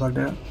UI must have bugged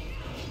out.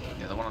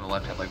 Yeah, the one on the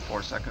left had like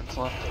 4 seconds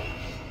left.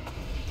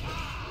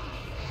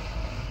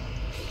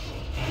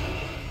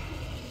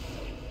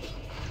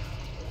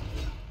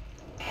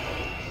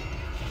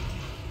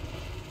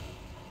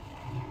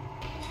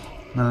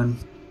 Moon.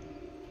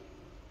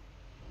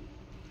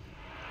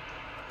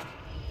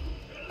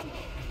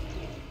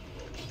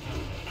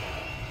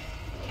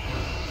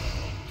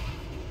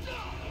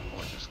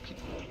 Or just keep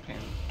paying.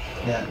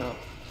 Yeah. Go.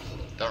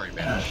 Don't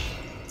rebanish.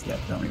 Yeah,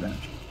 don't rebanish.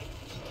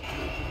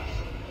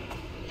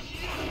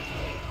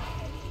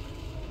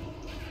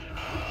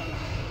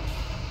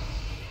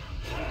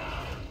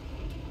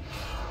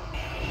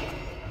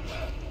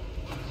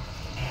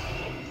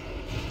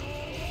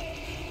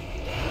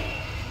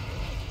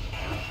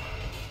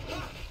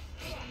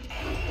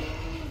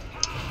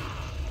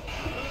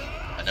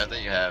 I know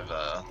that you have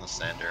the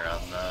Sander on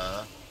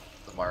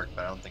the mark,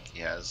 but I don't think he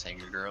has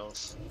Hanger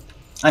Girls.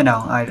 I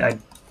know.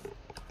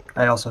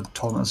 I also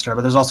told him at the start,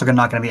 but there's also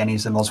not going to be any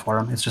symbols for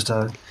him. It's just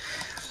a.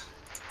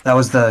 That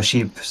was the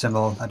sheep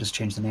symbol. I just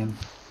changed the name.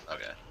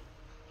 Okay.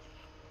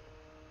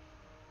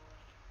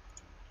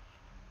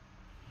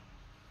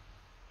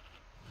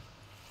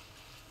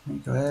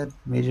 Go ahead.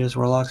 Mages,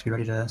 warlocks, be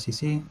ready to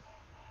CC.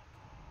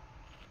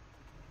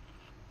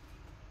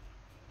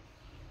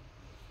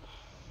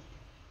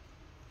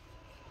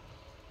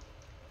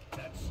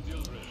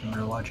 Remember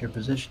to watch your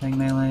positioning,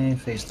 melee.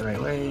 Face the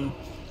right way.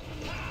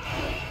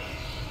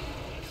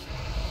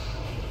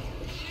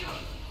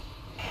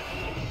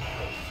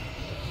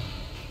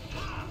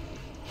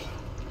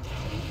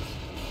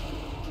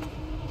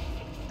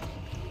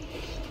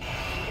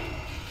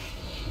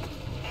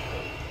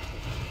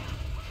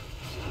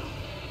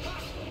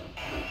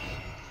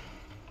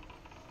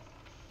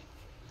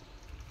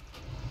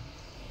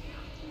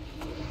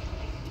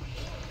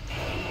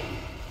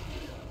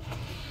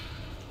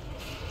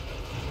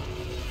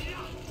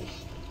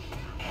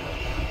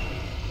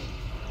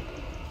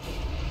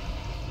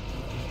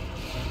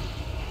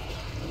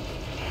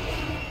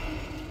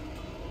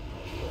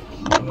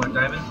 What,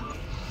 diamond?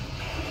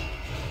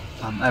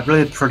 I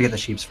really prefer to get the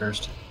sheeps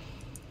first.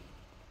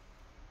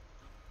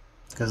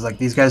 Because like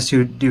these guys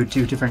do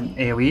 2 different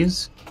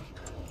AoEs.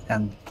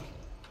 And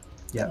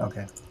yeah,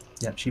 okay.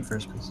 Yeah, sheep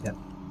first, please. Yeah.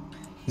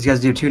 These guys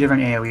do 2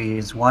 different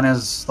AoEs. One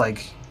is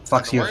like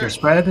fucks you if you're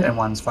spread, and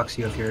one's fucks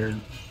you if you're.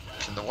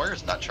 Can the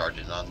warrior's not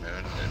charging on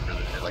Moon?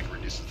 It like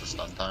reduces the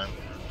stun time.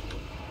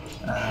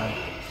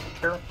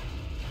 Sure.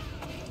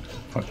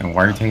 Fucking,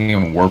 why are you taking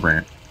him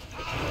Warbringer?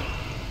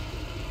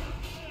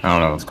 I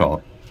don't know what it's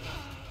called.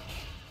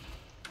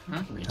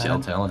 Retail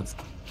talents.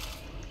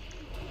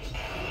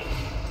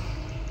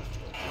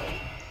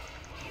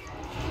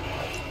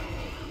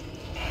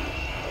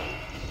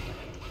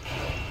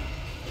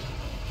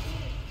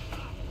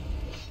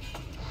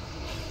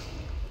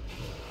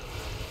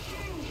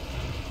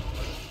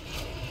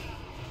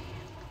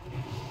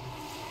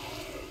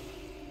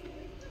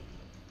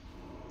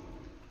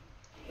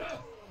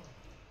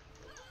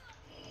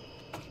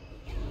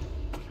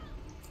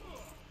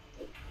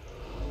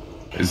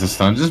 Is the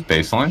stun just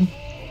baseline?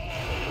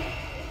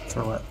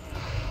 For what?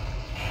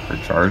 For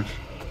charge?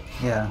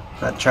 Yeah,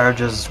 that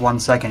charge is 1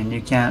 second, and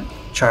you can't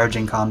charge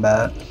in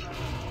combat.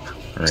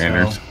 Or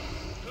Anders?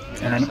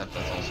 And then, That's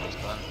also a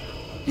stun.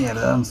 yeah,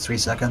 but that one's 3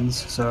 seconds,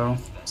 so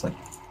it's like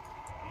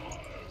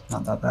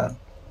not that bad.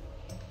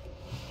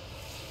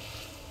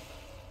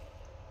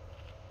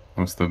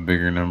 What's the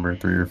bigger number,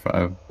 3 or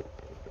 5?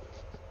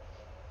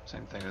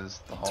 Same thing as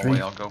the hallway.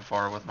 3. I'll go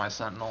far with my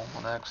sentinel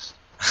on X.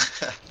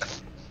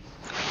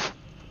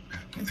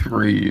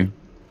 3.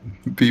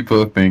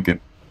 People thinking.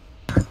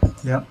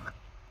 Yep.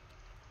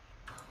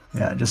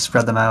 Yeah, just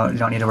spread them out. You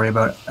don't need to worry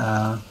about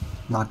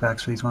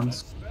knockbacks for these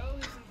ones.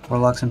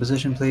 Warlocks in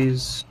position,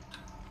 please.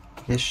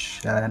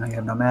 Ish. I know you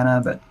have no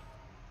mana, but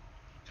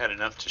Had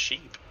enough to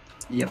sheep.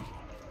 yep.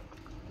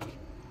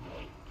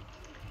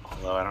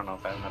 Although I don't know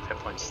if I have enough hit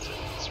points to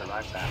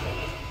survive that.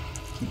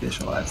 Keep Ish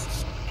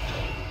alive.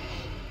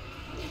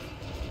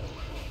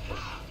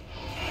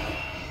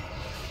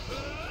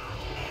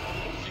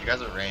 If you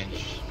guys are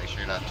ranged, make sure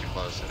you're not too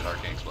close to hit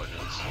arcane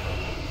explosions.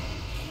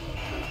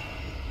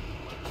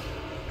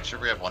 Make sure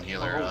we have one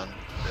healer on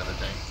the other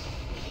thing.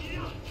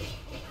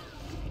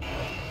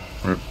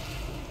 Rip.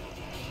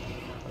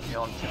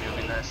 Healing Timmy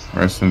would be nice.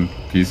 Rest in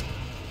peace.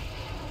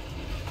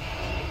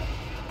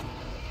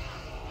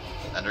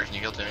 Ender, can you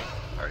heal Timmy?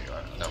 Or you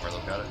are. No,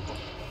 Merlo got it. Cool.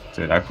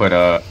 Dude, I put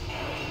a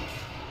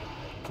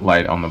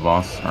light on the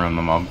boss or on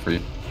the mob for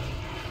you.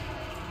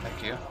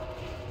 Thank you.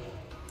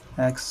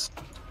 X.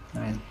 I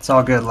mean, it's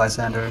all good,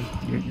 Lysander.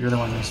 You're the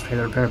one who's paid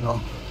the repair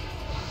bill.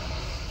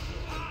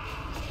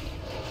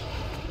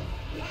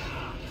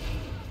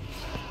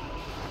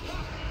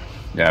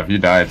 Yeah, if you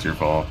die, it's your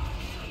fault.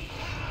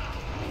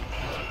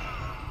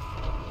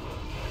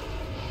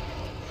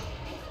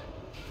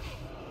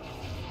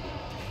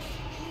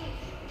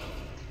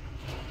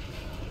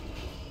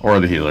 Or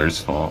the healer's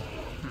fault.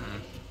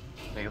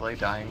 Melee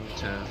dying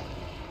to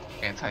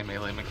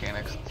anti-melee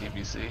mechanics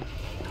TBC.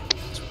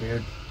 It's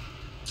weird.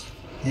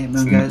 Hey, It's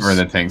Moon guys. never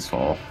the tank's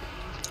fault.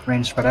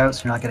 Range spread out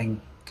so you're not getting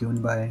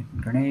gooned by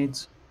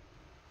grenades.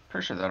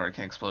 Pretty sure that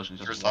arcane explosion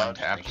just First one Hodge,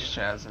 tapped thank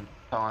you. Chaz and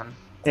Ton.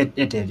 It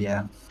did,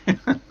 yeah.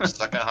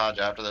 Second Hodge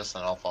after this,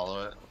 and I'll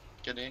follow it.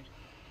 Giddy.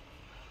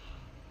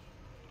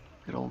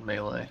 Good old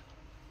melee.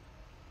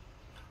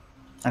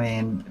 I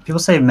mean, people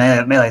say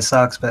melee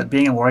sucks, but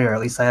being a warrior,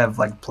 at least I have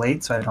like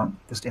plate, so I don't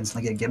just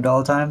instantly get gibbed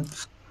all the time.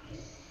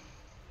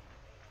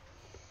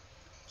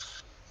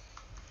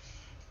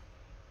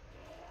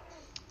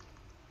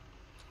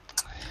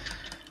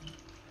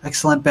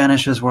 Excellent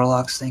banishes,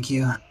 warlocks. Thank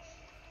you.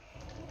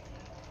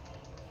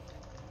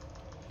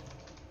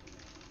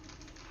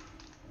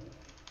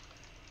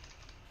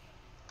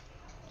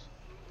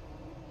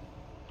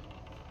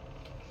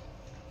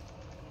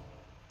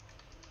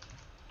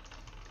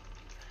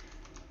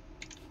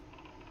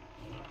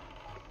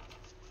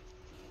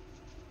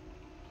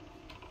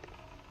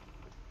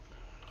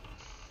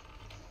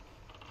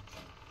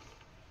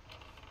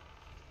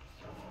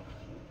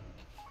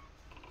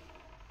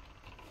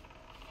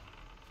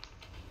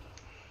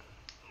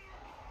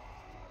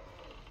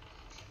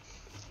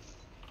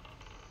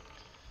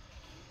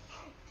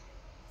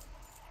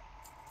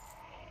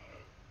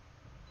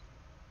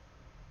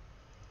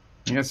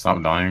 You guys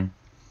stop dying.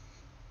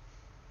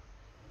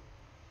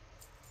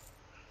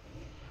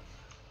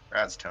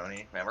 Congrats,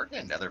 Tony. Man, we're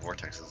getting nether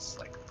vortexes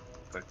like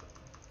quickly.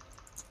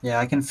 Yeah,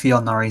 I can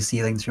feel Nori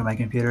seething through my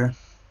computer.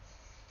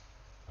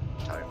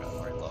 Talking about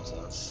Nori loves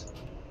us.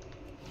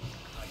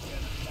 I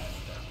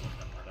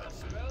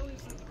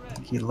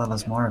think he'd love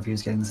us more if he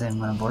was getting the same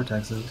amount of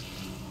vortexes.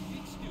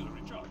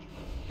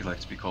 He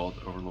likes to be called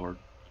Overlord.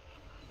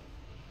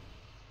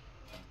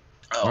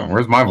 Oh,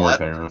 where's my well,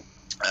 vortex?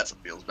 That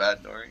feels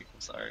bad, Nori. I'm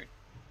sorry.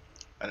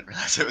 I didn't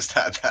realize it was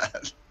that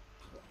bad.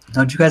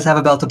 Don't you guys have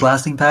a belt to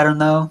blasting pattern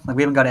though? Like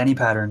we haven't got any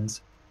patterns.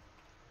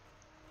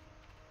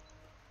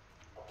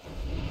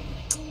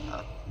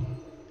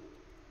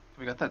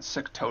 We got that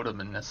sick totem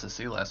in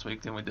SSC last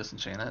week, didn't we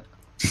disenchant it?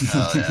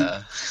 Oh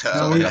yeah.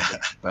 Someone got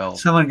the belt.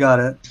 Someone got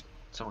it.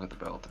 Someone got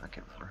the belt, I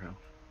can't remember who.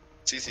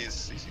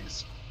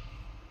 CC's.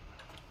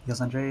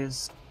 Heals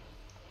Andres.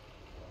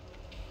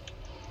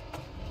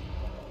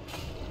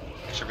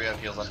 Make sure we have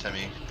heals on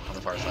Timmy on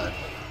the far side.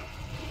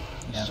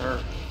 Yeah.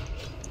 Sir.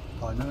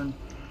 Polymoon.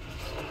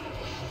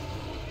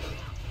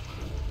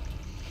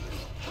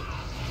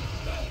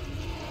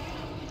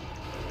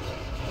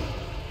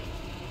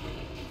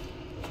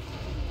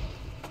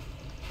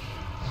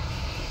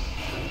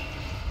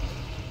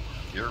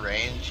 If you're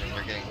range and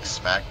you're getting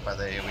smacked by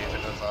the AoE if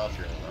it goes off,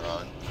 you're in the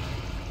wrong.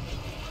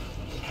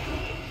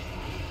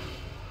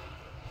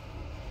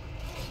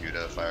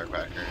 Yuta,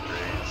 Firecracker,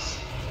 Draze.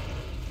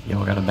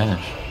 Yo, I got a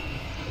banish.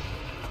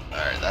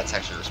 Alright, that's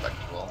actually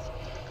respectable.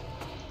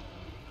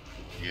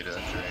 Yuta,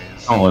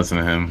 Draze. Don't listen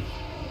to him.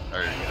 Or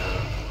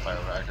Yuta,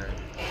 Firecracker.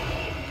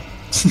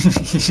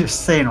 You're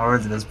just saying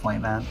words at this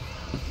point, man.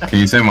 Can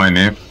you say my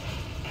name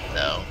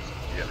No.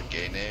 You have a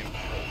gay name?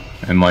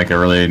 in like a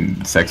really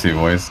sexy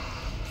voice?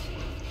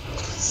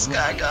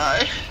 Sky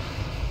Guy.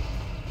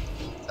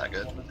 Is that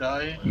good?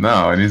 Die.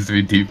 No, it needs to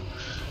be deep.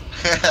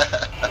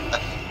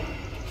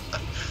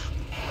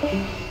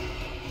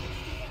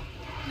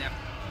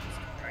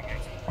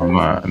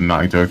 I'm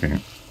not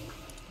joking.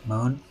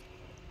 Moon.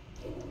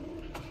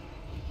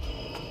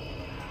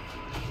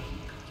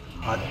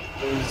 Hot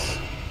is.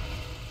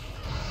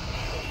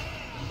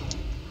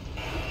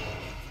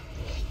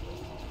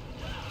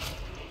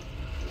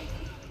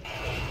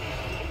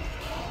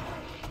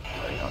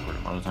 Very awkward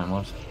amount of time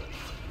left.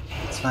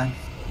 It's fine.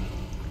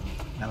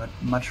 I would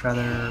much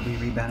rather be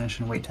rebanished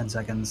and wait 10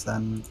 seconds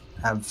than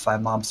have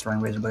 5 mobs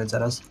throwing razor blades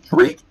at us.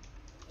 Hurry!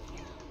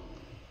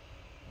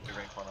 You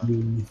rank one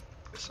on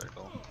this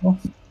circle. Oh.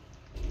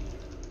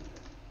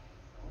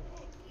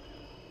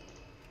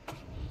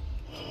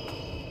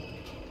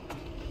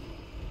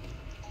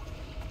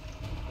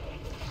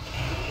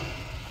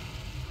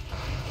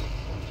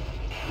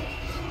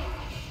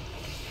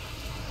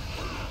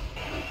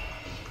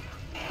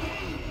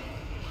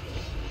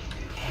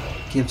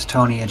 gives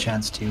Tony a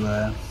chance to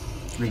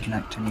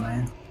reconnect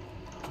anyway.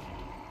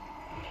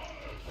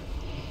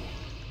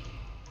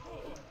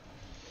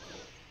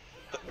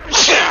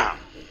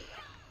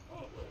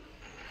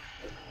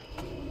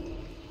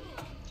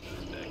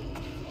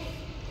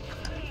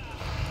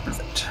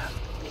 Perfect.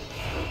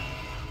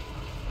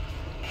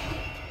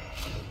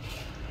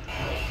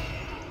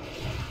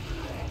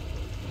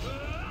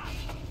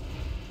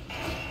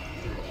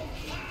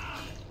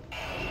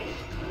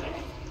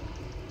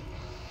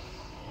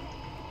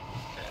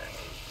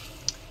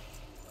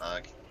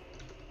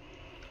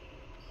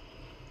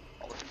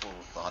 All the people,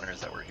 the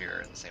hunters that were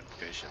here in the same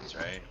locations,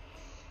 right?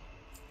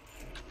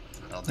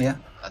 I don't Yeah.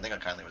 I think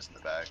Kindly was in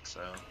the back, so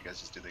you guys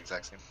just do the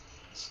exact same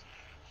things.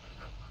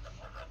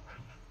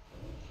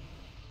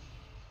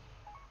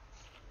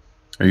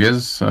 Are you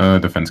guys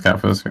defense cap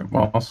for this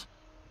boss?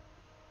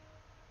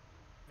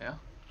 Yeah.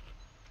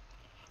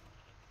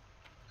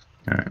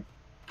 Alright.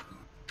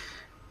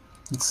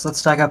 Let's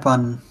stack up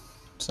on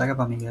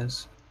me,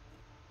 guys.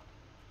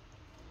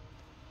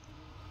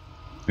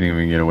 Think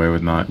we can get away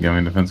with not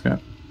giving defense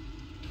cap?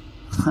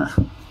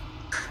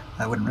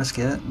 I wouldn't risk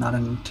it. Not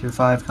in tier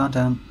 5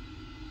 content.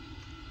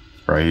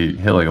 Bro, he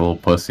hit like a little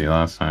pussy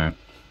last time.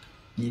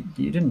 You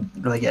didn't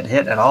really get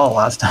hit at all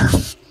last time.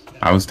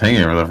 I was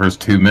tanking it for the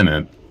first 2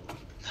 minutes.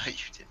 No, you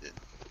didn't.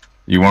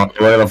 You want to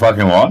play the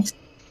fucking lost?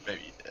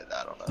 Maybe you did.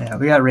 I don't know. Yeah,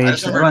 we got rage. I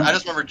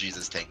just remember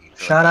Jesus tanking.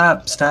 Shut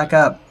up. Stack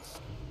up.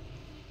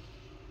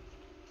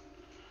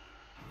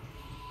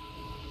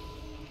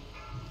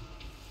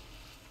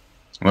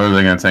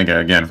 Literally gonna tank it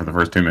again for the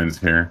first 2 minutes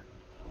here.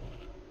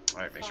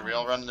 Alright, make sure we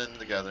all run in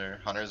together.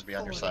 Hunters be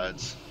on your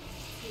sides.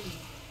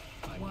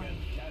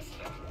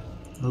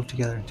 Move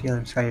together.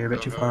 Sky, you're a bit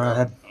Go, too go, far go.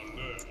 ahead.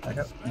 Back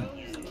up. Yeah.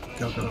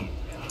 Go.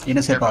 In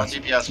his Careful, hitbox.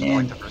 DPS for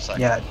like the first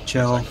second. Yeah,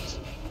 chill.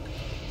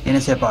 In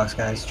his hitbox,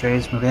 guys.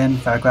 Trays, move in.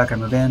 Firecracker,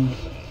 move in.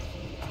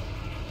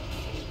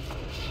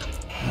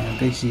 And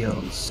big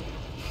heals.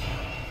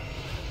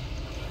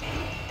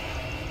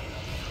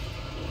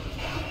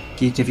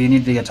 Geeked, if you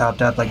need to get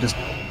topped up, like just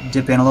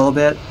dip in a little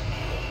bit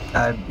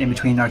in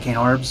between arcane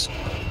orbs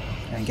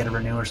and get a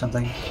renew or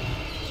something.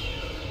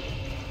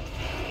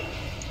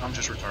 I'm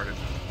just retarded.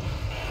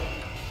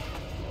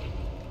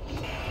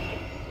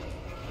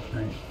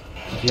 Alright.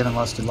 If you haven't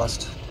lusted,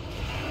 lust.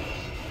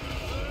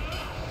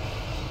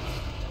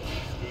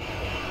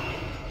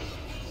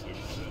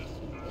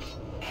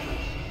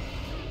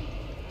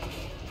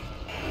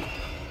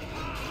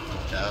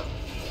 Jab.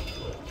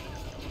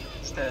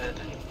 It's dead.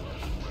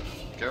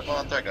 Careful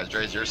on threat, guys.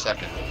 Dre's your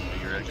second.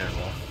 Be really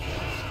careful.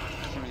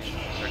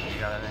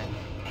 You got anything?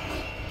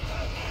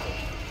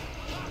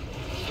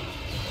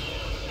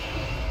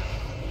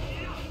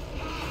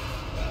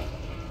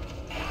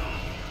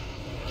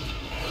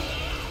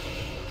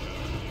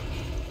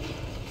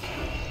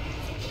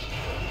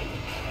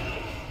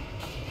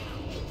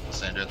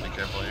 Sandra, be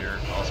careful. You're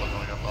also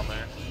going up on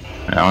there.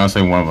 Yeah,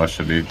 honestly, one of us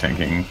should be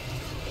tanking.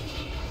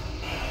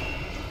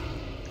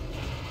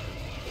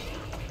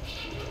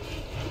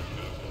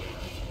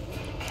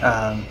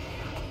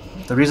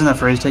 The reason that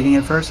Frey's taking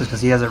it first is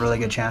because he has a really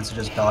good chance to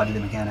just dodge the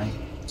mechanic.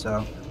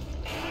 So.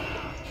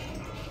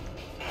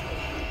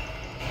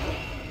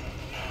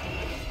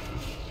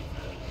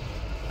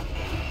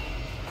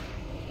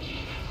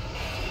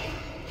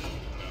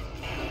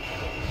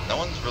 No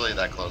one's really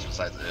that close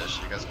besides the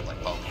Ish. You guys can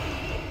like pump.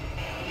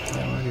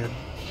 Yeah, we're good.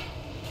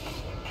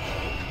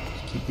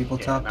 Just keep people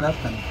topped up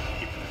and.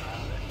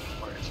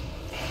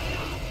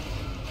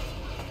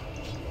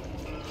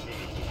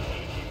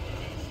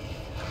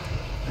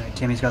 Alright,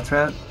 Timmy's got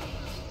threat.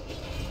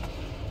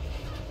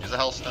 Use a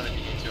health stun if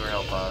you need to or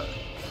help out.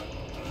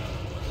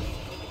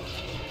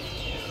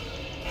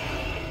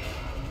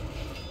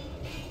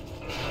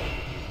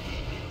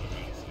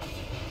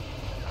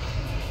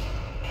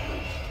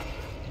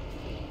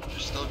 You're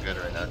still good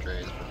right now,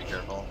 Dre's, but be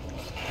careful.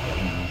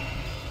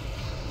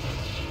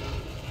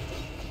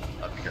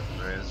 Be careful,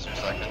 Dre's. Your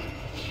second.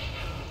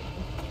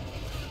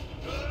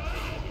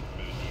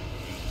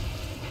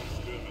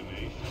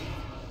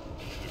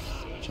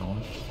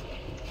 Chilling.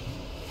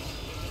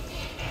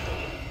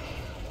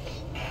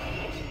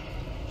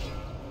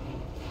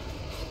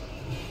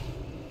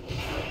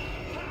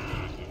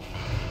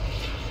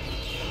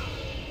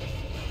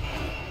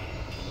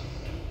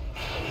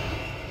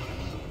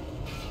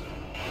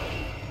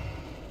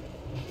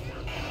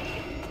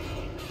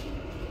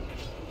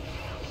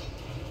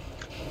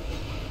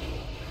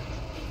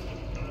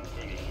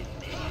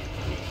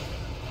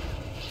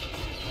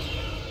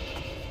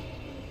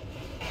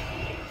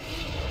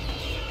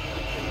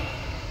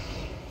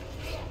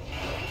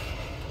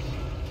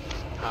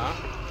 Huh?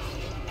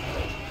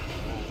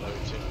 Ooh, let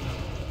me see.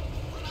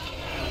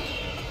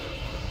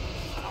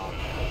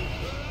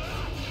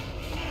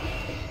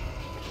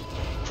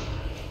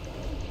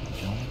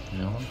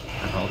 Chilling.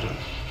 I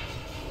apologize.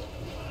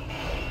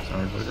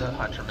 Sorry Was about that that.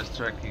 Hunter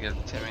misdirect? You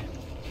get Timmy.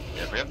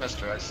 Yeah, if we have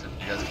Mr. Ice,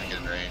 you guys can get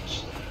in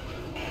range.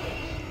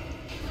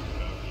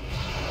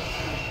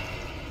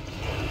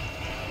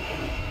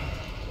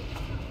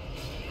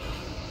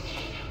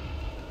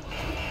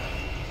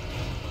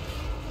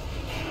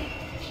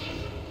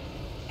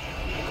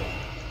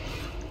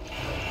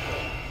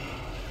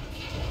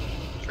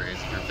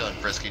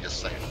 risky,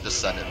 just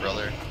send it,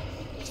 brother.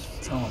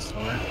 It's almost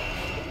over.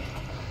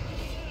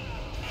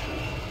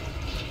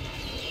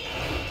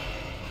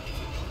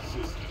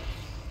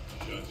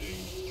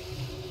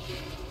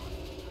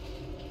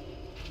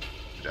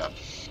 Good job.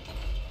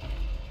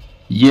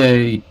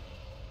 Yay.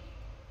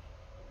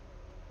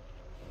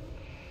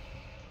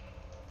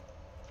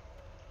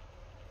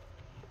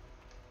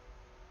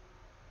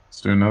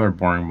 Let's do another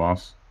boring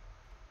boss.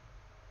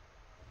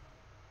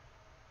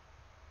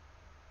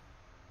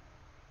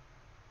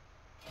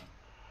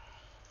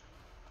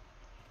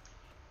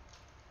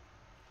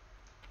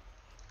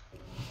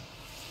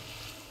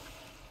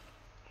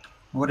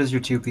 What is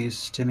your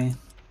 2-piece, Timmy?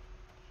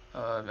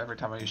 Every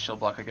time I use shield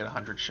block, I get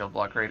 100 shield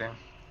block rating,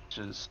 which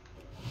is,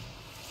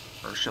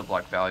 or shield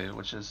block value,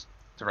 which is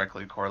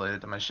directly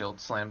correlated to my shield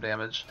slam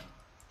damage.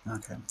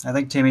 Okay. I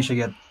think Timmy should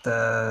get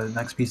the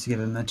next piece to give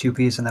him a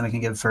 2-piece, and then we can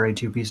give Furry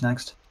 2-piece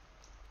next.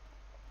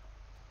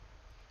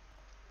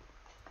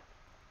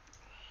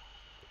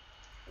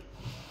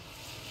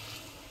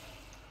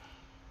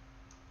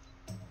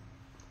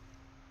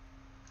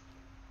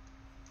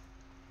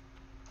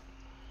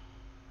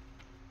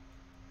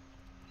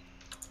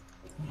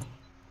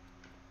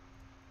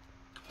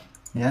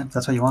 Yeah, if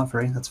that's what you want,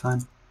 Furry. That's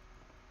fine.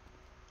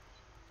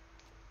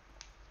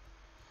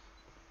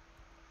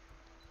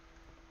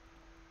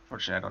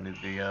 Fortunately, I don't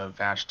need the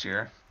Vash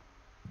tier,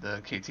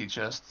 the KT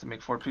chest to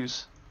make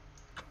 4-piece.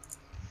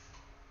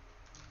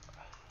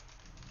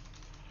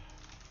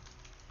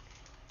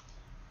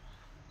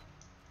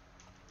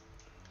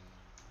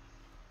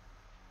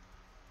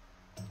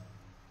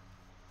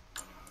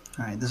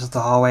 Alright, this is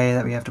the hallway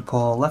that we have to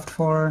pull left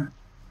for.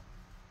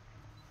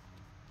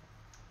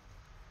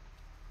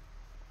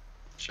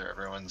 Sure,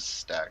 everyone's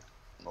stacked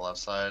on the left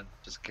side,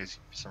 just in case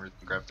you for some reason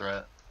grab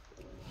threat.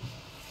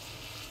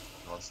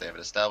 Once they have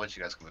it established,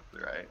 you guys can move to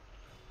the right.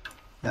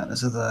 Yeah,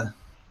 this is the...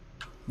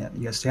 Yeah,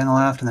 you guys stay on the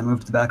left and then move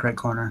to the back right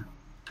corner.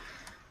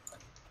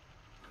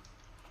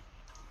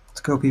 Let's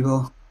go,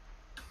 people.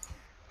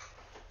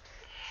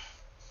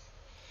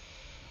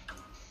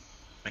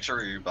 Make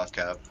sure you buff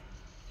cap.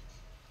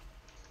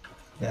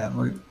 Yeah,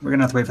 we're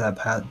gonna have to wait for that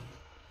pad.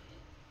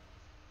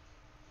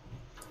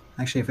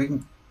 Actually, if we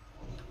can...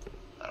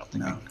 I don't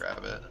think we can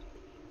grab it.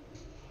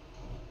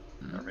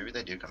 Or maybe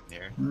they do come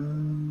here.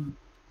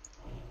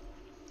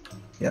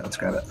 Yeah, let's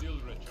grab it.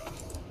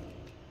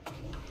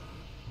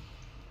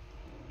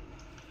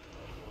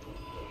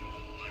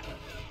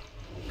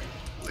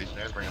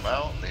 Legionnaires, bring them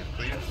out. They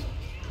clear.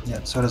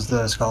 Yeah, so does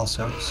the skull,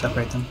 so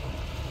separate them.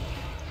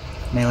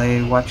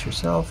 Melee, watch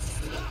yourself.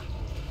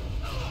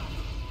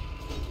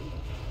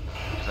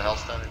 Use a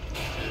Hellstone if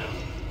you need to.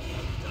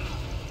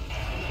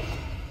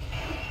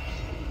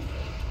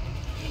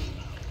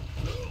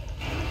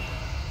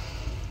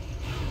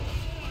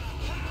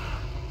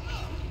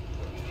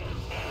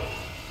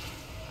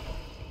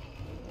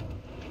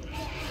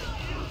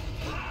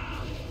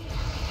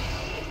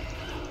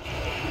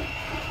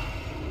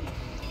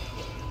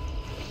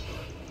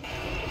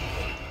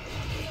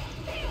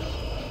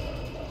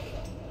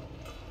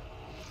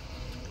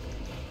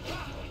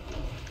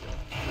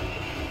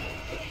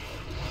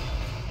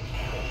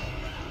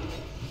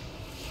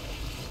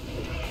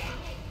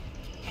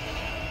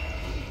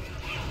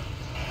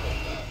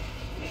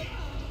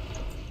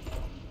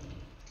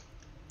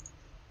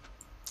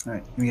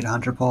 Alright, can we get a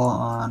hunter pull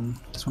on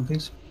this one,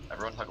 please?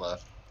 Everyone hug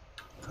left.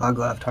 Hog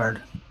left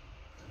hard.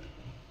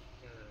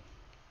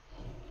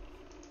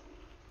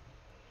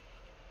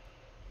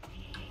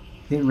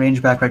 Okay,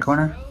 range back right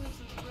corner.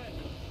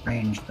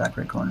 Range back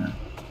right corner.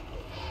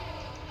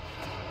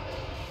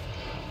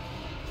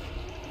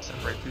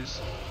 Separate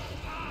these.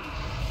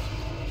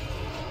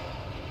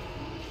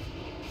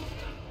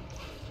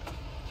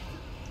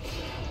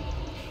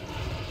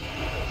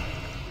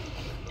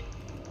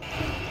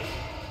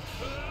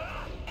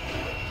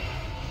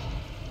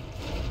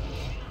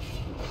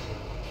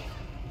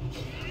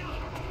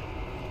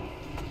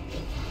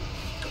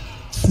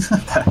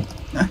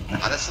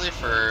 Honestly,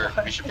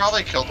 we should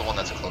probably kill the one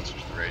that's closer to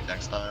the raid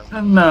next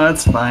time. No,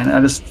 it's fine.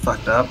 I just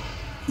fucked up.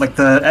 Like,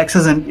 the X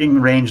isn't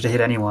in range to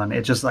hit anyone.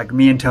 It's just like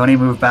me and Tony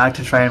move back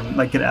to try and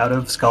like get out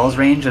of Skull's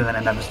range, and then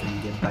end up just being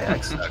hit by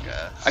X.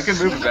 Okay. I could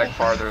move it back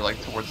farther,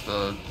 like towards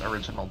the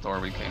original door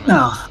we came in.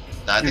 No.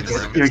 No, I think this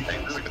is a good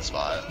thing. This is a good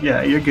spot.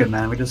 Yeah, you're good,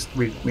 man.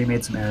 We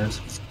made some errors.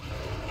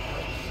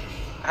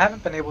 I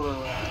haven't been able to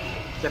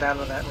get out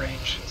of that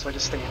range, so I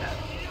just stay in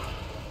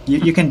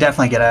it. You can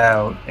definitely get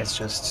out. It's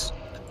just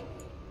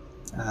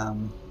you have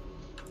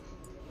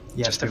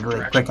Just to be different really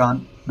direction. quick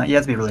on. No, you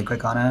have to be really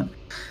quick on it.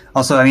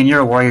 Also, I mean,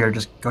 you're a warrior.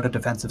 Just go to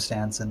defensive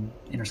stance and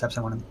intercept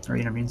someone or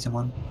intervene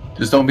someone.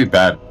 Just don't be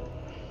bad.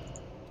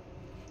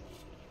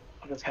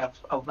 I'll just have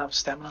enough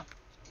stamina.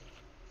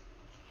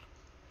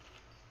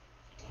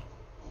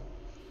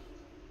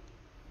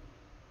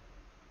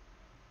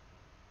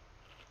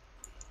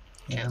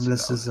 Yeah,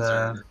 this is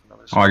Oh,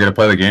 I gotta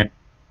play the game.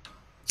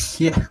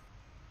 yeah.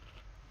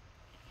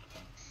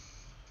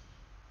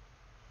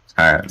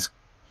 Alright.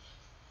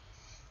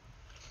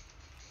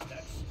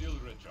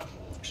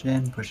 Push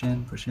in, push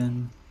in, push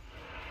in.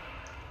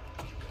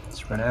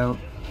 Spread out.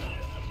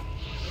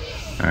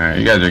 Alright,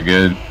 you guys are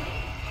good.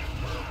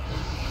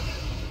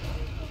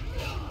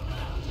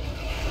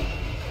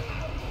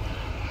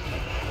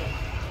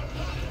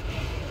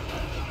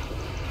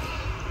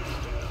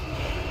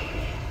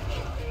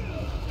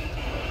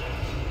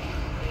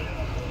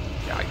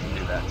 Yeah, I can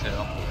do that too.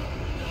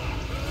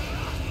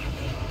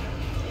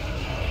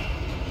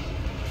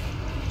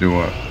 Do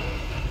what?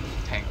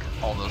 Tank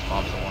all those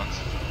mobs at once.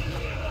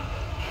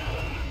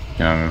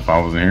 Yeah, I mean, if I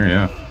wasn't here,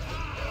 yeah.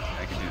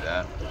 I can do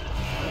that.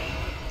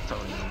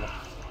 Totally doable.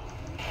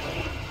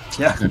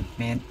 Yeah, I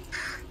mean,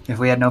 if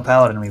we had no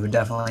paladin, we would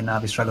definitely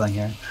not be struggling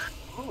here.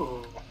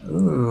 Ooh.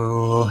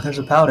 Ooh, there's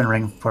a paladin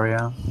ring for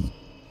you.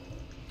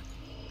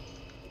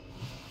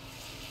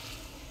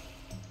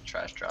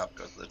 Trash drop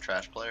goes to the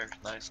trash player.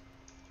 Nice.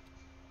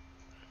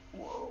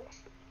 Whoa.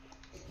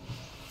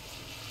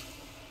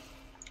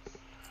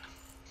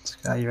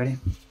 Scott, you ready?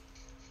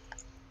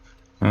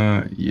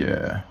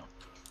 Yeah.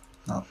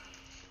 Oh.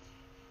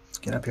 Let's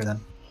get up here then.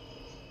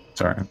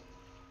 Sorry.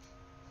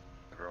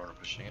 Everyone are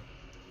pushing it.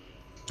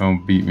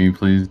 Don't beat me,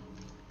 please.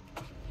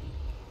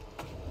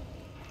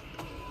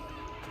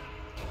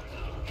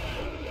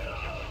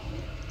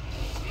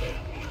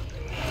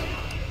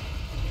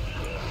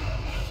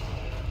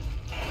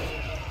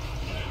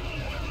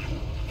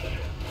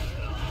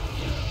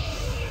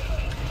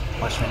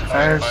 Watch me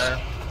fires. Fire.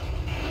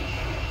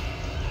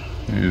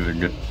 These are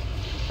good.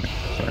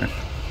 Sorry.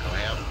 Come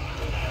ham.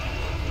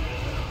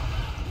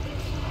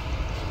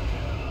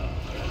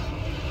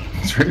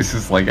 This race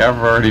is like, I've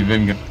already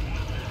been. Use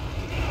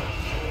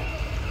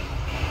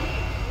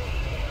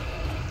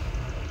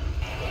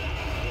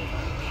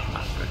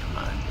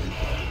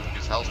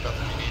health stuff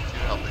if you need to.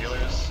 Help the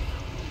healers.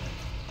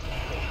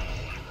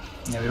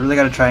 Yeah, we really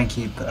got to try and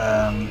keep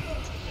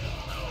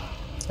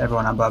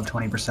everyone above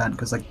 20%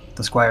 because, like,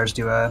 the squires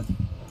do a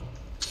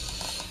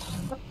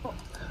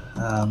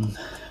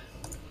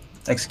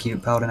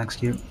execute, paladin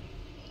execute,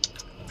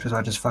 which is what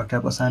I just fucked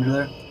up Lysandra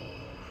there.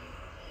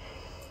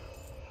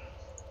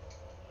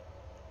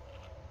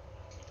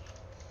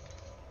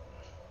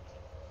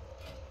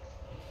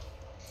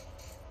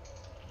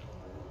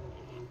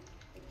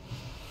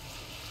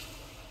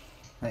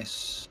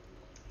 Nice.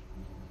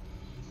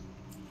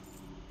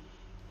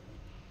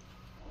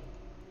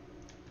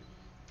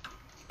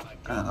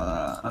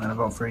 I'm gonna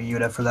vote for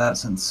Yuta for that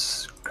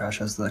since Crash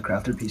has the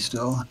crafted piece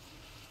still.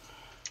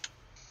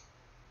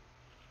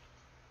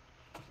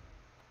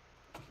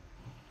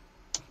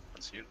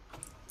 That's you.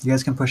 You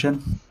guys can push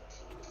in.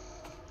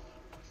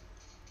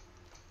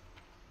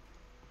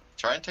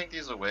 Try and take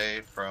these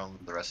away from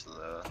the rest of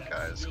the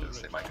guys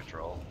because they might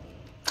control.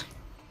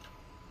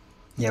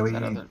 Yeah, we.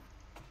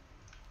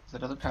 Does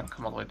that other path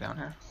come all the way down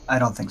here? I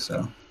don't think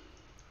so.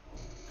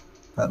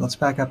 But let's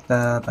back up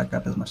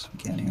as much as we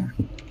can here.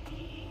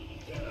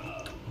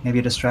 Maybe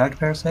a distract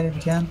parasite if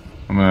you can.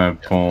 I'm gonna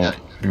pull. Yeah.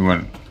 You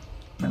went.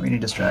 No, we need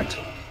distract.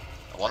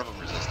 One of them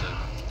resisted.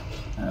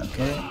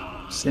 Okay.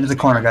 Just into the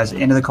corner, guys.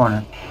 Into the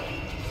corner.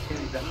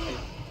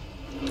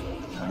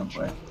 Oh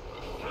boy.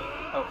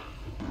 Oh.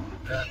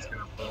 That's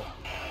gonna pull.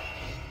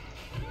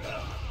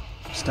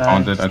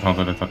 Taunted. I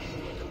taunted.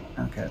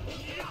 Okay.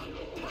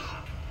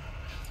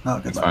 Oh,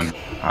 good It's luck. fine.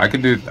 I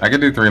could do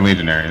 3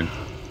 legionaries.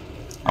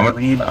 We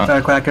need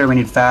Firecracker. We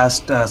need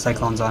fast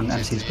cyclones on CC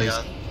MCs, please.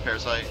 on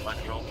Parasite, mind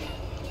control.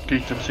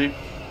 Geek them see.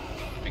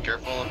 Be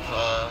careful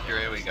of your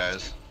AoE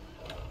guys.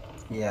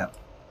 Yeah.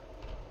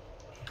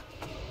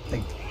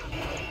 Think.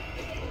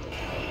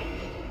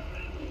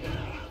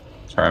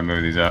 Sorry, I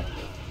moved these up.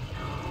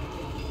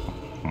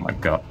 Oh my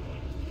god.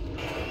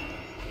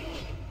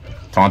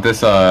 Taunt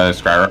this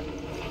Scryer.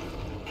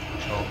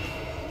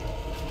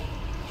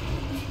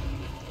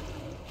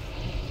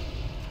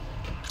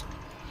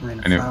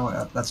 I knew.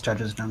 That's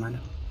judges, never mind.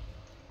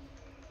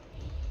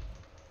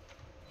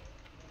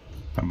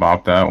 I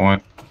bopped that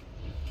one.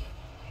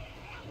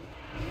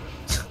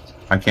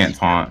 I can't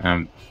taunt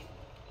him.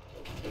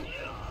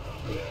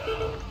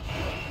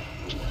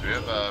 Do we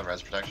have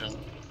res protection?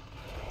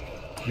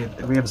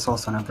 We have a soul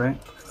stone up,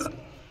 right?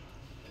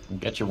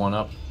 Get you one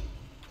up.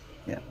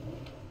 Yeah.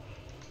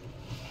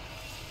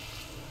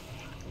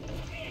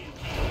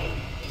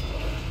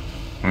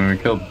 I mean, we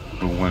killed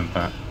the one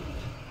pack.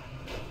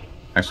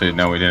 Actually,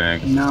 no, we didn't.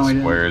 'Cause No, we the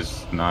didn't.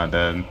 square's not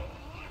dead.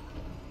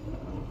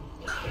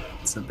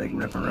 It's a big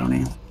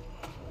ripperoni.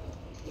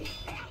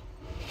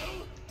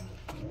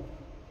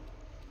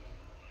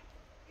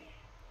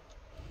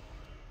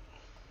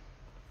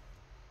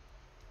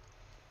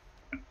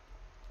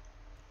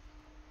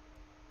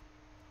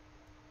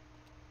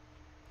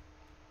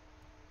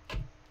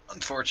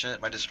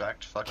 Unfortunate, my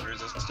distract fucking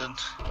resisted.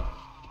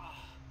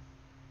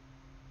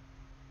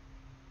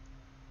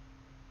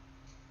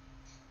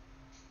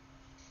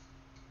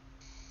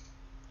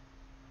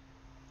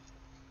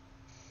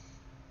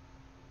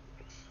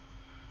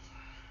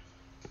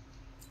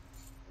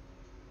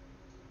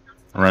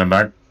 I'm running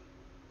back.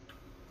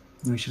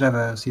 We should have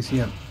a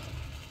CC up.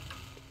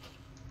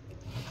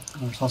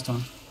 Or soul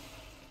stone.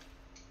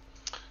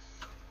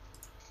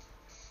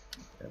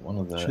 Okay, one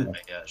Oh, the Should-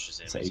 Yeah,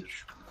 Shazam.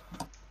 Sage.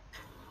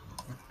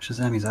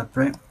 Shazami's up,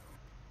 right?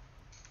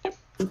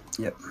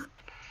 Yep.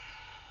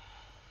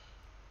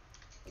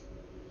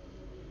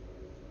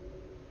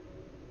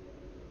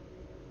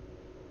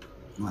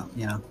 Well,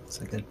 you know, it's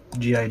like a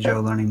G.I.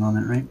 Joe learning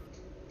moment, right?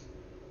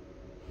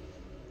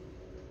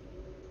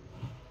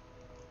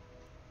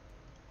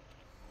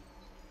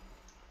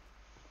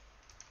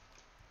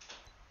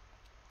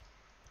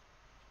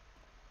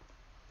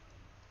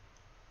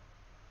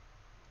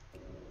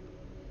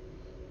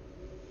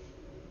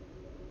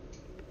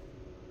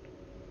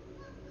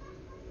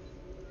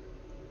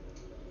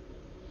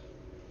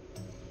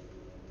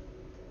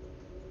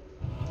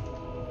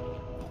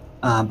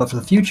 But for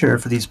the future,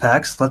 for these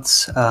packs,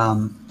 let's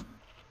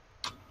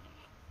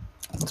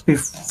be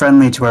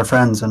friendly to our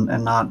friends and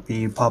not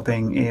be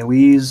popping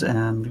AoEs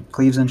and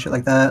cleaves and shit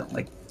like that.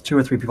 Like 2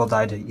 or 3 people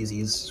died to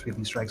easies,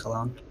 sweeping strikes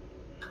alone.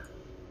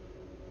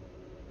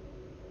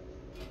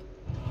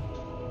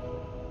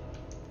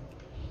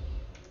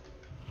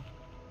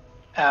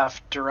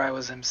 After I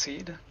was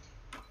MC'd.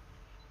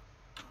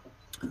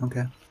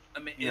 Okay. I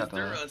mean, Yeah, is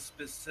there the- a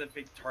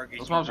specific target?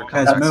 Those you mobs are want?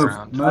 coming Guys, back move,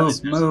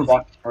 around. move.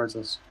 Walk towards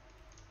us.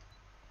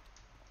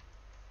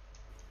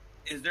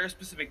 Is there a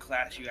specific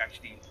class you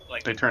actually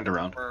like? They turned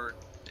around. Prefer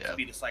Yeah. to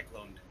be the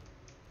cyclone.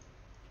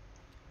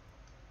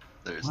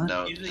 There's What?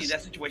 no. Usually, in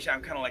that situation,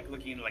 I'm kind of like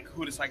looking like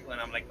who to cyclone.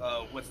 I'm like,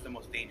 what's the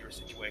most dangerous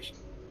situation?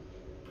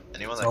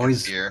 Anyone It's that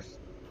always- can fear.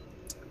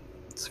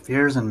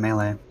 Spheres and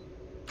melee.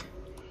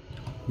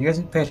 You guys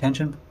need to pay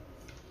attention.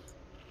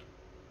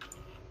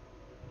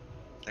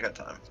 I got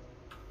time.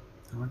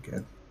 We're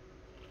good.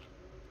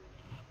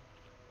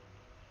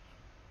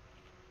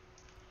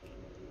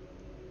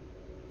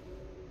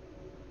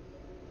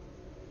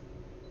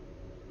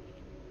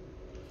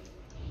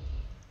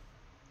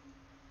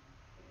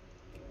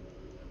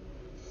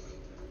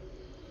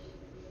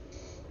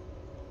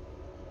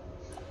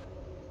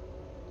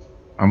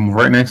 I'm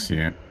right next to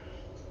you.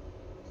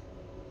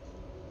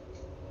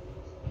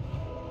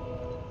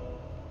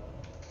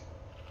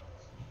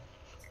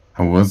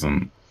 I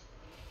wasn't.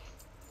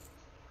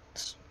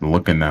 Just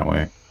looking that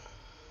way.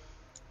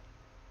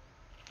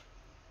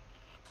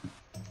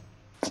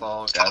 Let's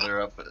all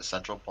gather up at a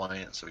central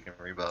point so we can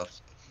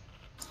rebuff.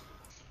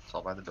 It's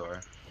all by the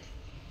door.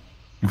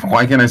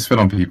 Why can't I spit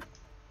on people?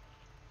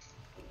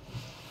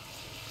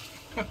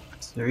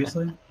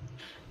 Seriously?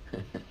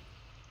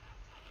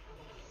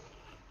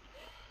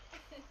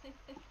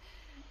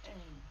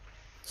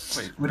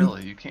 Wait, What do you-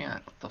 really? You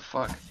can't. What the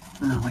fuck?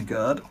 Oh my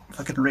god.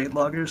 Fucking raid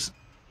loggers.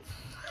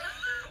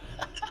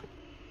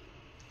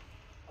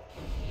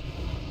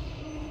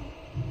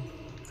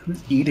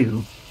 Who's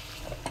Edu?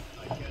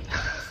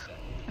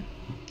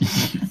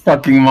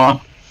 Fucking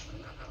mom.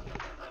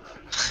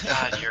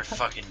 God, you're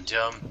fucking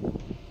dumb.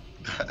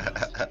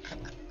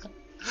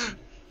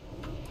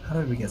 How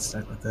did we get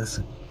stuck with this?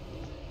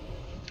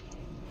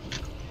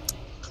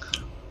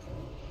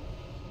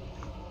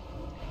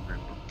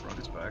 Broke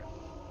his back.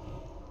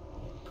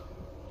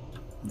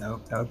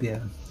 Nope, that would be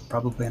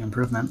probably an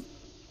improvement.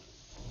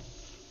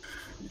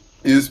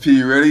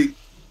 ESP, ready?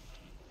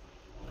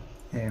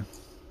 Hey,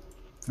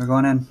 we're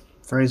going in.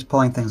 Furry's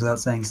pulling things without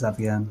saying stuff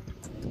again.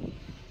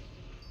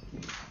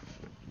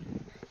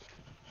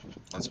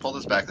 Let's pull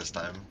this back this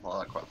time. Well,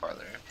 not quite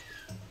farther.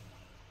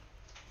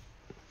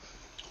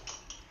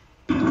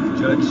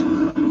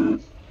 Judge.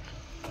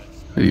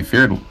 He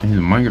feared. He's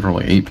a mind control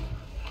like 8.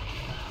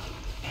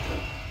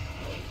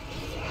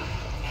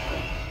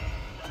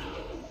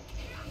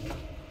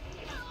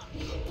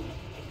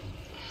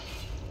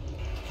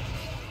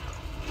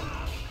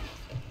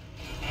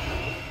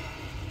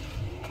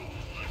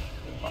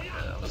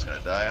 Yeah, I'm just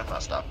gonna die. I'm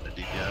not stopping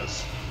the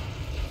DPS.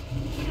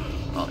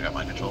 Oh, I got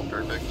mind control.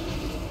 Perfect.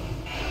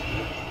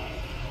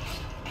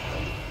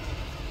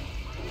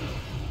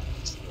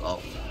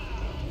 Oh.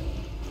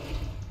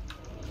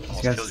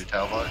 Almost guys- killed you,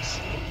 Talbox.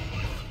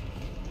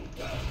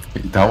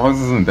 Talbox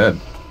isn't dead.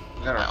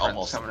 We got our I friends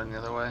almost- coming in the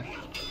other way.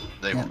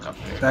 They Yeah, won't come.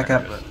 back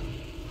up. But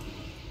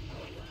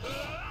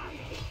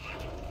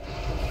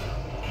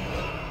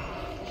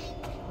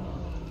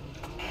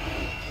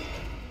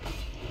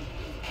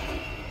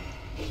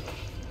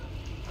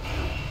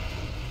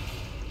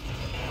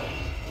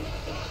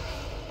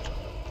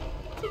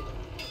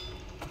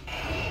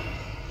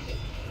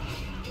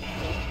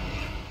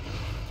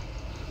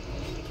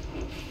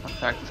In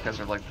fact, these guys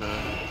are like the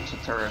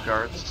Satura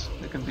guards.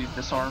 They can be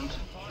disarmed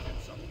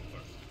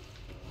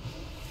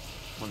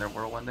when they're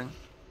whirlwinding.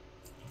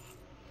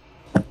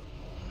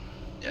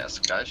 yes,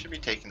 guys should be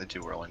taking the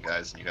 2 whirling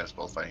guys, and you guys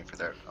both fighting for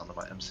their on the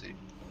MC.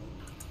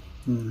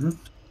 Mm-hmm.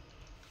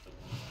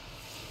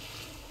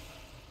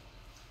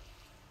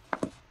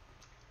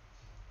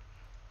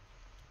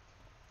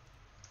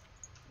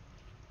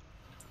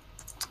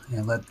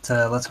 Yeah,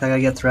 let's go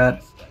get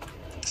threat.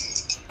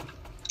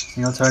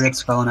 Single target,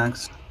 skull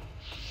next.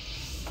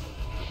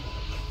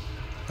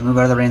 Move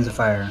out of the range of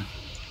fire.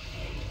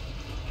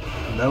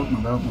 Move out,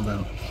 move out, move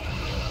out.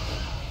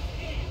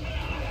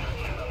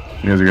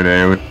 You guys are good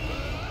at it.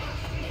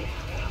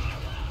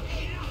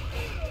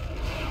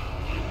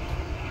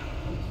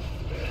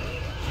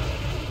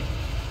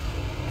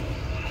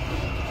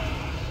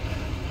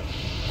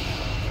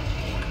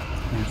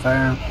 And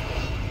fire.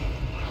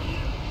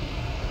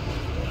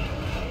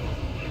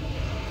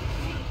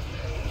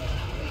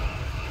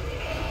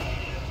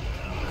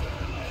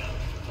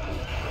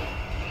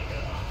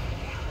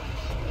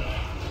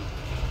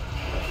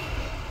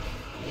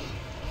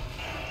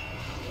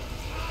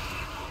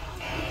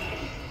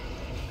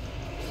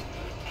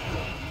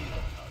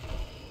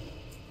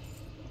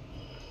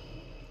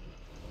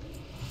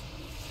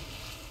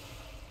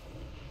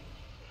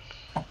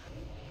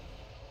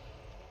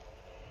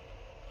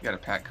 You got a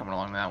pack coming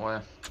along that way.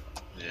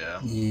 Yeah.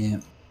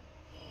 Yeah.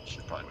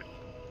 Should probably.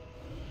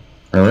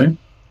 Really?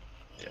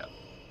 Yeah.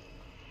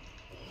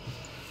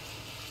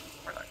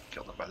 We're not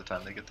kill them by the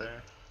time they get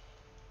there.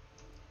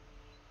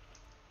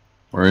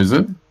 Where is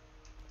it?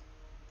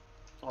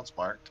 One's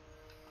marked.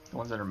 The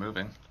ones that are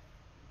moving.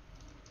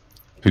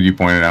 Could you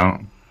point it out?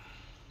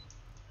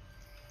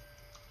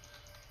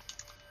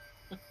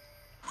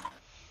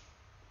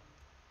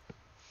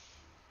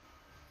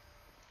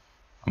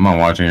 I'm not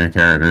watching your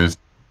characters.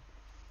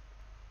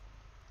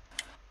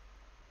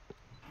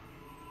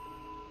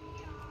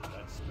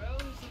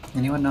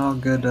 Anyone know a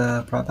good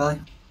prop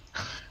alley?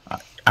 I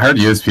heard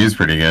USP is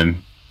pretty good.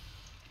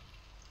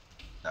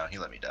 No, he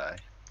let me die.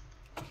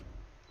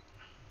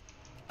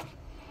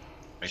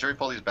 Make sure we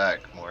pull these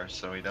back more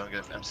so we don't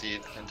get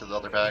MC'd into the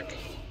other pack.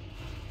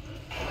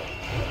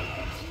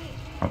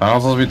 I thought I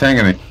was supposed to be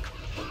tanking it.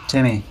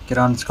 Timmy, get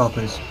on skull,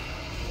 please.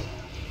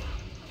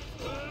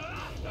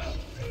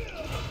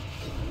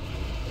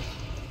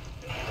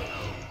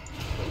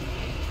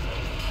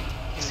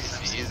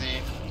 Easy,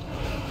 easy.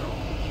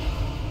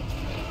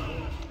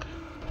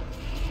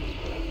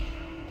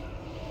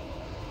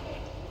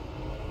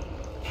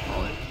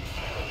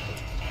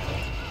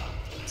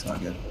 It's not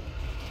good.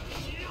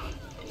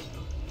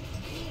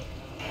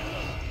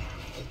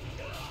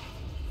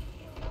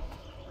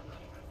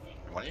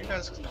 One of you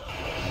guys.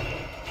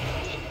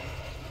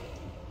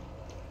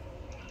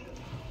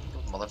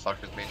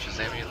 Motherfuckers made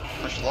Shazam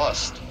push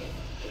Lust.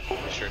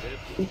 We sure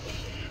did.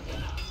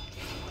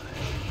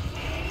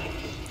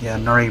 Yeah,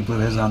 Nori blew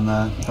his on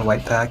the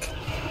white pack.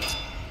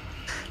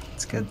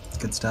 It's good. It's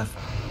good stuff.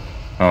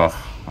 Oh,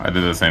 I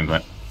did the same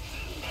thing.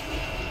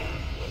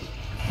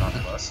 Not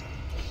Lust.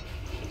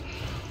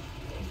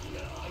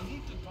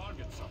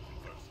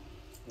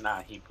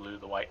 Nah, he blew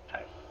the white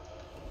pack.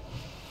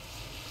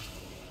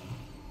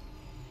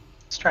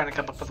 Just trying to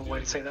come up with a way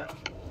to say that.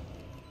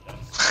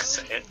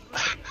 Say it.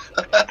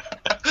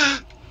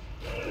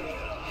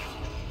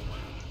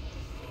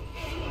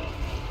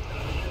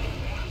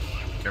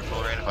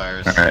 Careful, rain of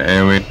fires. Alright,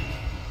 AoE.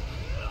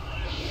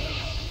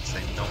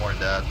 Say no more,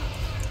 Dad.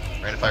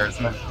 Rain of fires.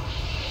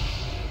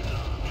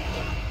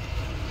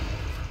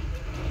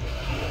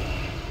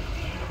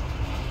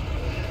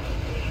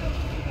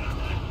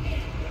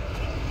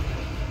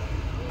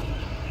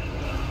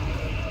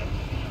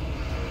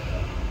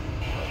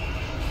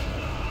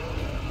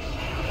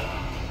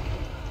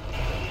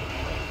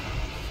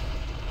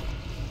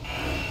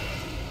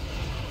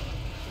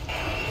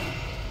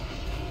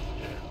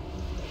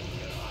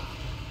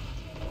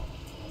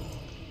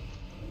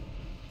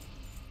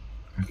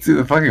 See,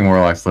 the fucking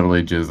warlocks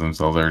literally jizz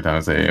themselves every time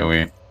I say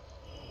AoE.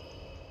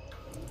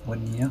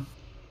 Wouldn't you?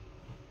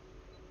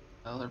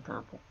 Oh, they're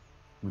purple.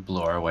 We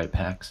blew our white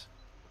packs.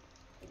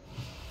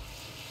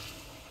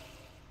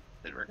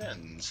 Dude, we're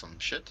getting some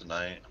shit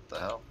tonight. What the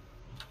hell?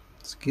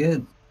 It's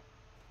good.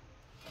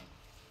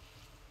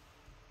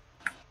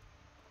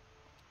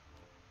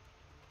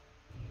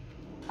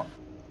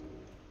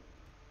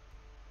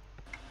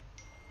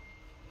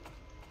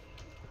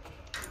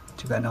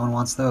 Too bad no one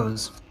wants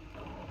those.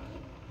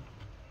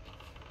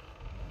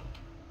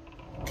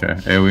 Okay,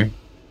 AoE.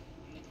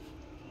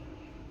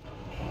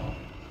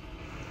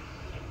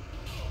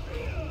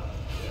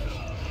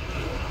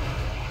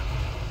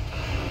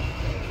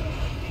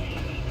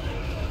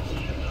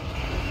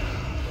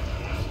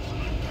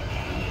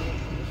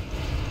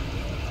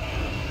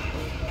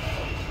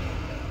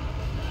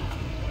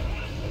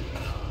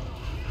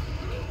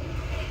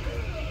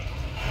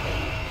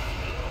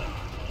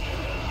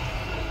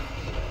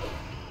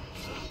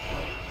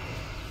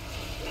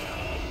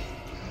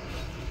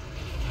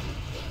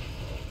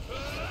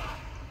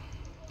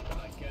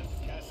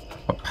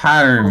 A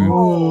pattern.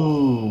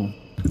 Ooh.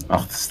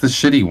 Oh, this is the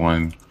shitty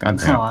one.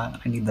 God Oh, damn. I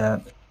need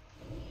that.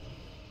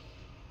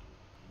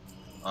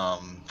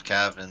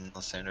 Cav and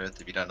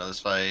Lysandrith, if you don't know this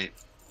fight,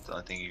 the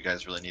only thing you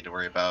guys really need to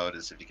worry about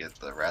is if you get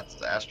the Wrath of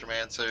the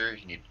Astromancer,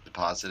 you need to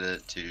deposit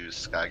it to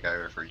Sky Guy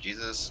Refer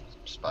Jesus.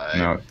 By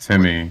No,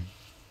 Timmy.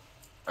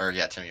 Or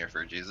yeah, Timmy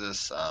Refer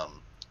Jesus.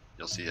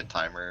 You'll see a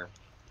timer.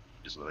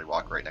 Just literally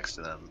walk right next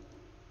to them.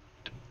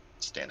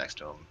 Stand next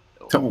to them.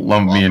 Don't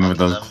lump me in with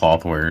those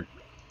cloth weird.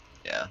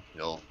 Yeah,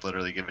 you'll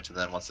literally give it to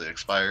them once it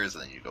expires,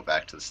 and then you go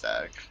back to the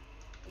stack.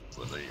 It's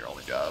literally your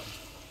only job.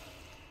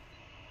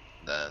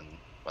 Then,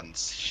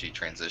 once she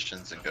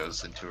transitions and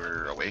goes into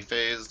her away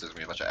phase, there's gonna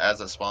be a bunch of ads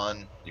that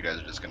spawn. You guys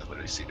are just gonna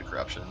literally see the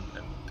corruption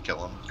and kill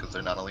them because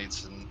they're not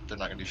elites and they're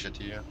not gonna do shit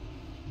to you.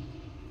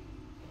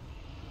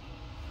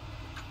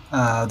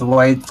 The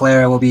white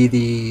flare will be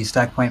the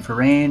stack point for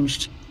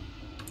ranged,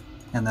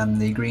 and then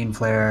the green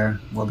flare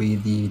will be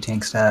the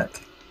tank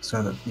stack,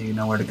 so that you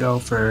know where to go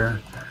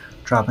for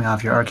dropping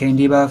off your arcane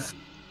debuff.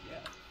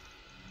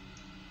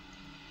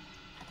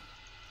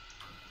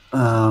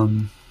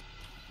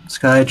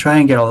 Sky, try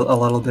and get a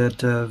little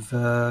bit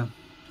of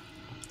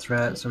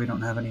threat so we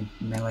don't have any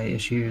melee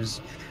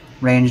issues.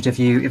 Ranged, if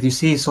you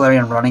see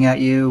Solarian running at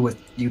you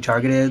with you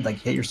targeted, like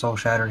hit your Soul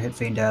Shatter, hit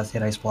Feign Death,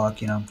 hit Ice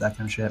Block, you know, that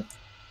kind of shit.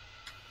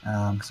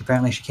 Because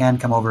apparently she can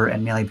come over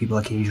and melee people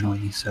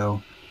occasionally,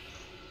 so...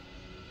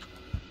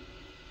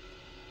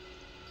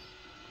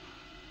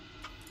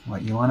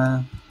 What, you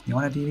wanna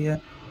deviate?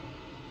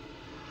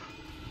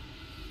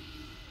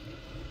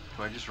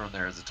 Do I just run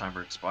there as the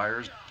timer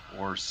expires,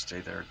 or stay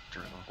there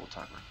during the whole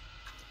timer?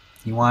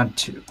 You want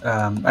to,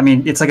 I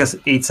mean, it's like a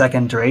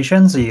 8-second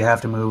duration, so you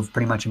have to move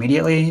pretty much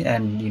immediately,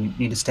 and you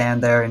need to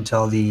stand there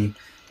until the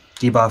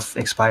debuff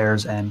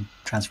expires and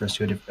transfers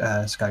to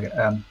a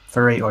Sky,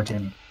 Furry or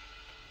Timmy.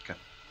 Okay.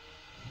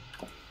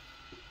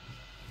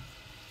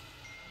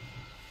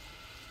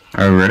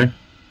 Are we ready?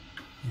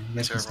 You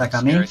guys So can stack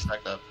on everyone's me.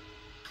 stacked up.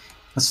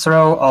 Let's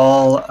throw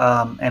all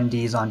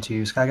MDs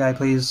onto Sky Guy,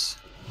 please.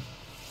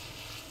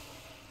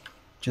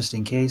 Just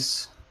in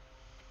case.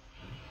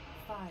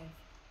 5,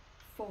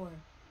 4,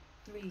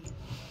 3, 2,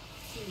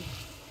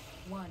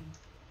 1.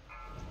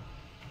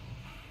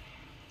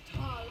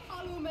 Tal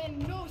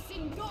alumen no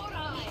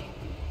sindorai.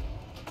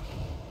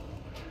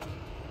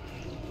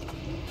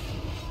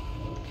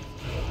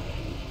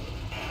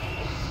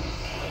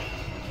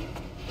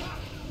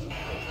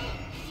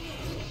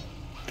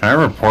 Can I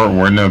report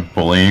where to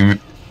blame?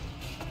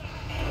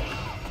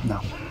 No.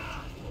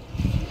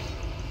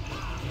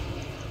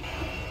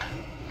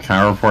 Can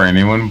I report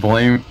anyone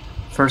blame?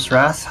 First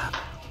Wrath.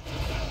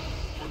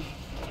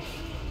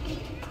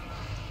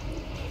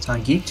 It's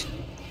on Geeked.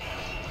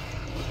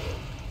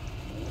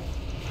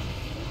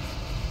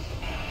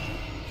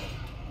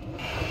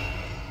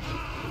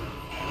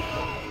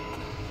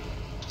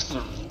 This is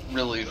a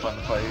really fun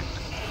fight.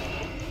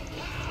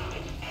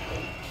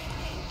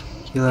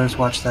 Healers,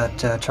 watch that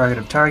target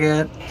of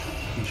target.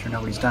 Make sure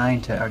nobody's dying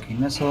to arcane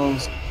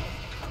missiles.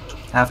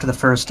 After the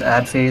first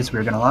ad phase,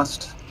 we're gonna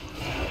lust.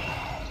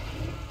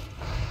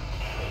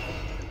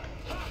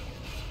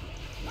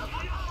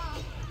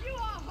 You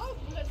are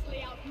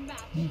hopelessly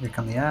outmatched. Here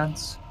come the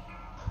ads.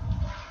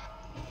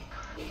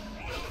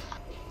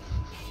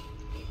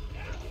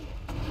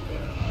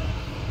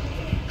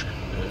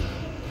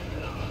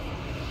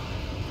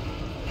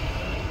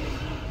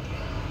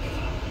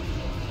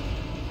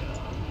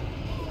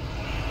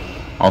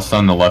 I'll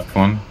stun the left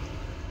one.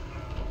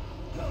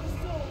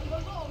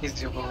 He's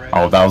the right.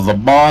 Oh, that was the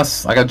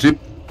boss. I got you.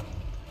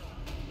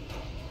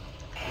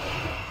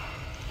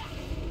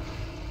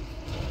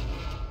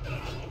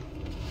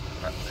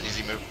 Right,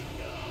 easy move.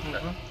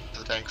 To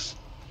the tanks.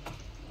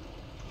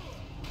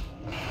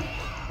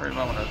 Or you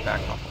might want to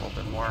back off a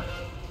little bit more.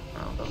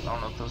 I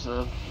don't know if there's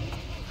a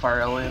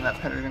fire alley in that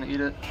pit are gonna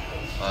eat it.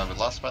 We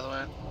lost, by the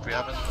way, if we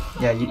haven't.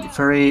 Yeah,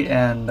 Furry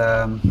and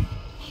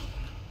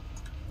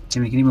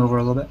Timmy, can you move over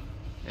a little bit?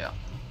 Yeah.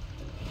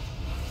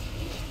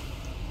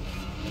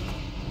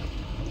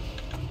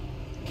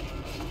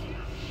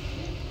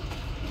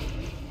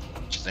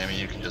 Sammy,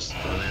 you can just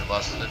literally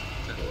lust it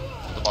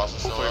if the boss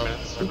is still 3 up.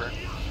 minutes, over.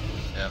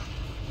 Yeah.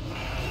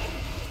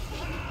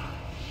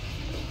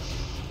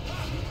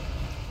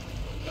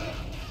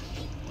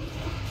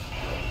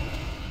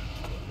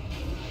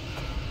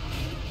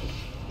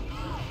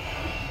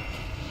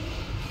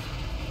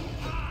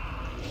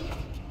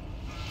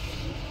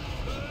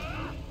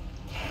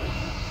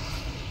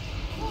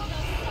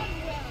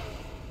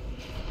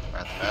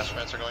 Alright, the fast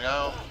trans are going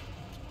out.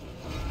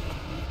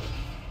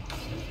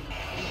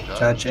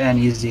 Judge and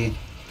Easy.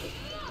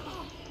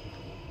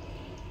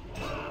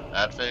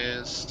 Ad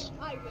phase.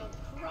 I will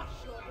crush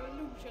your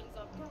delusions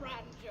of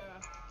grandeur.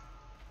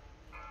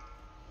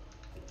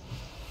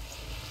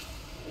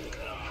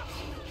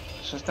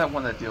 It's just that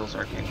one that deals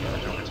arcane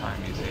damage over time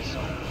easy, so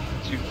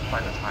once you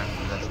find a time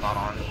that's not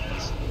on,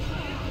 it's...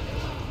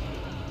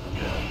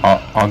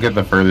 I'll get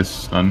the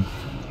furthest stun.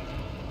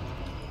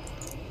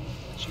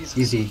 Jesus.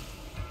 Easy.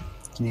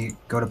 Can you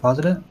go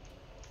deposit it?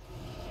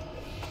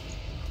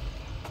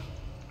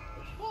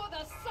 For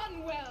the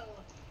Sunwell.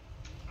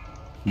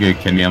 Get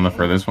Kenny on the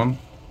furthest one.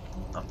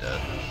 I'm dead.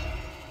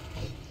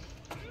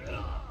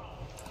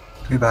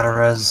 Can we battle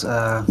res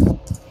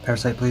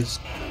Parasite, please?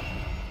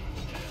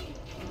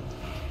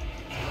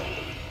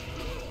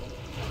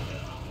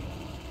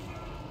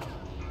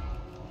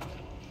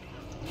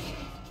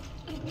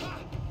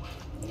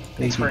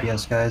 Big Sorry.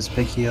 DPS, guys.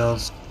 Big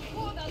heals.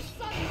 For the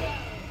Sunwell.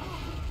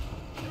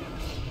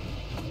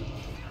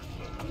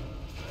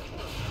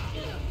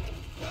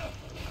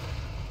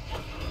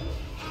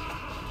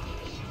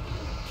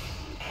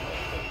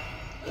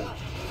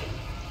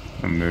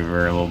 I'll move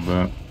her a little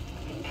bit.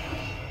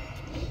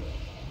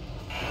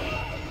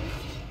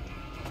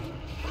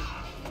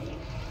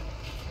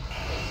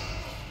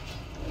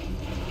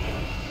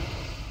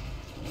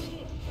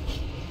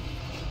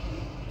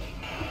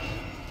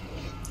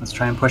 Let's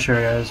try and push her,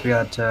 guys. We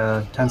got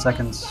 10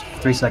 seconds,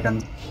 3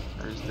 seconds.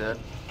 Who's dead?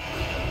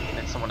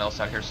 And someone else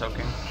out here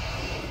soaking.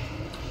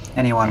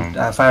 Anyone.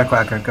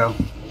 Firecracker, go.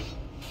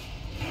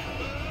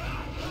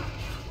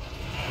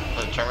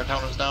 The Termite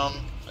Town is down.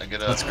 I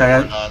get a Let's Sky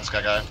reward on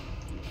Sky Guy.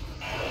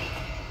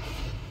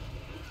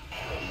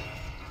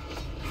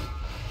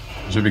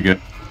 Should be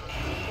good.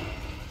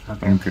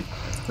 Okay.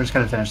 We're just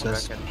gonna finish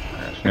this. Back in.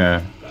 Crash.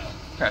 Yeah.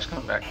 Crash,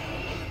 come back.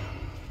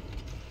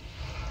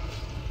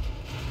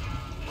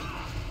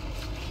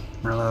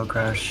 Merlot,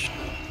 Crash.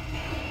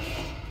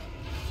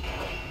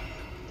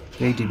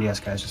 Big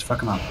DBS, guys. Just fuck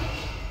them up.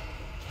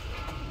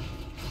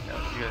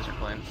 Yeah, you guys are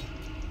playing.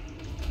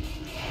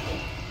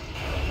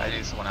 I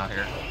need someone out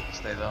here.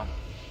 Stay though.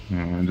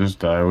 Yeah, just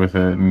die with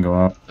it and go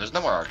up. There's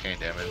no more arcane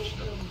damage.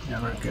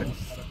 Yeah, we're good.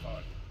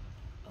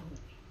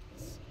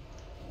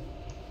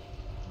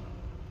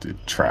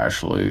 Dude,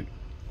 trash late.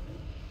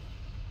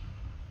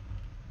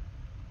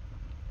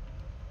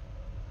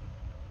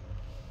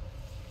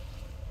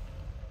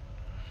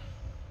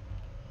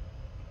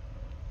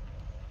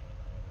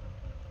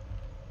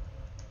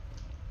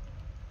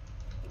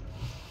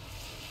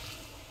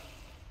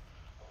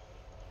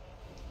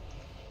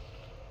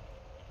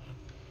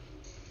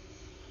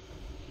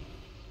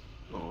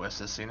 Oh,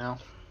 SSC now?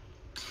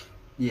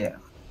 Yeah.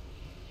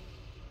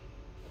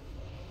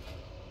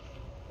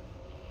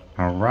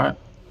 Alright.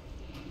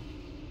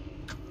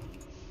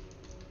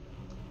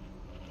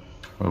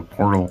 Oh,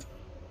 portal.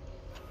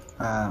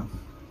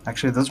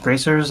 Actually, those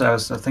bracers, I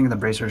was thinking the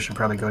bracers should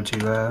probably go to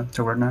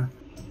Wordna.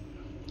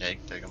 Yeah, you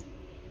can take them.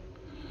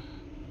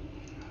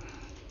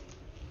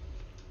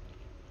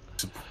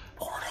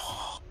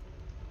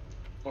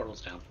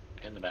 Portal's down.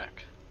 In the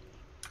back.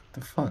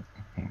 The fuck?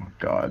 Oh my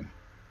god.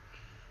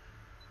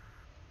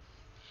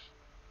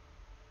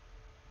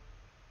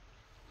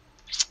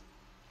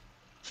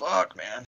 Fuck, man.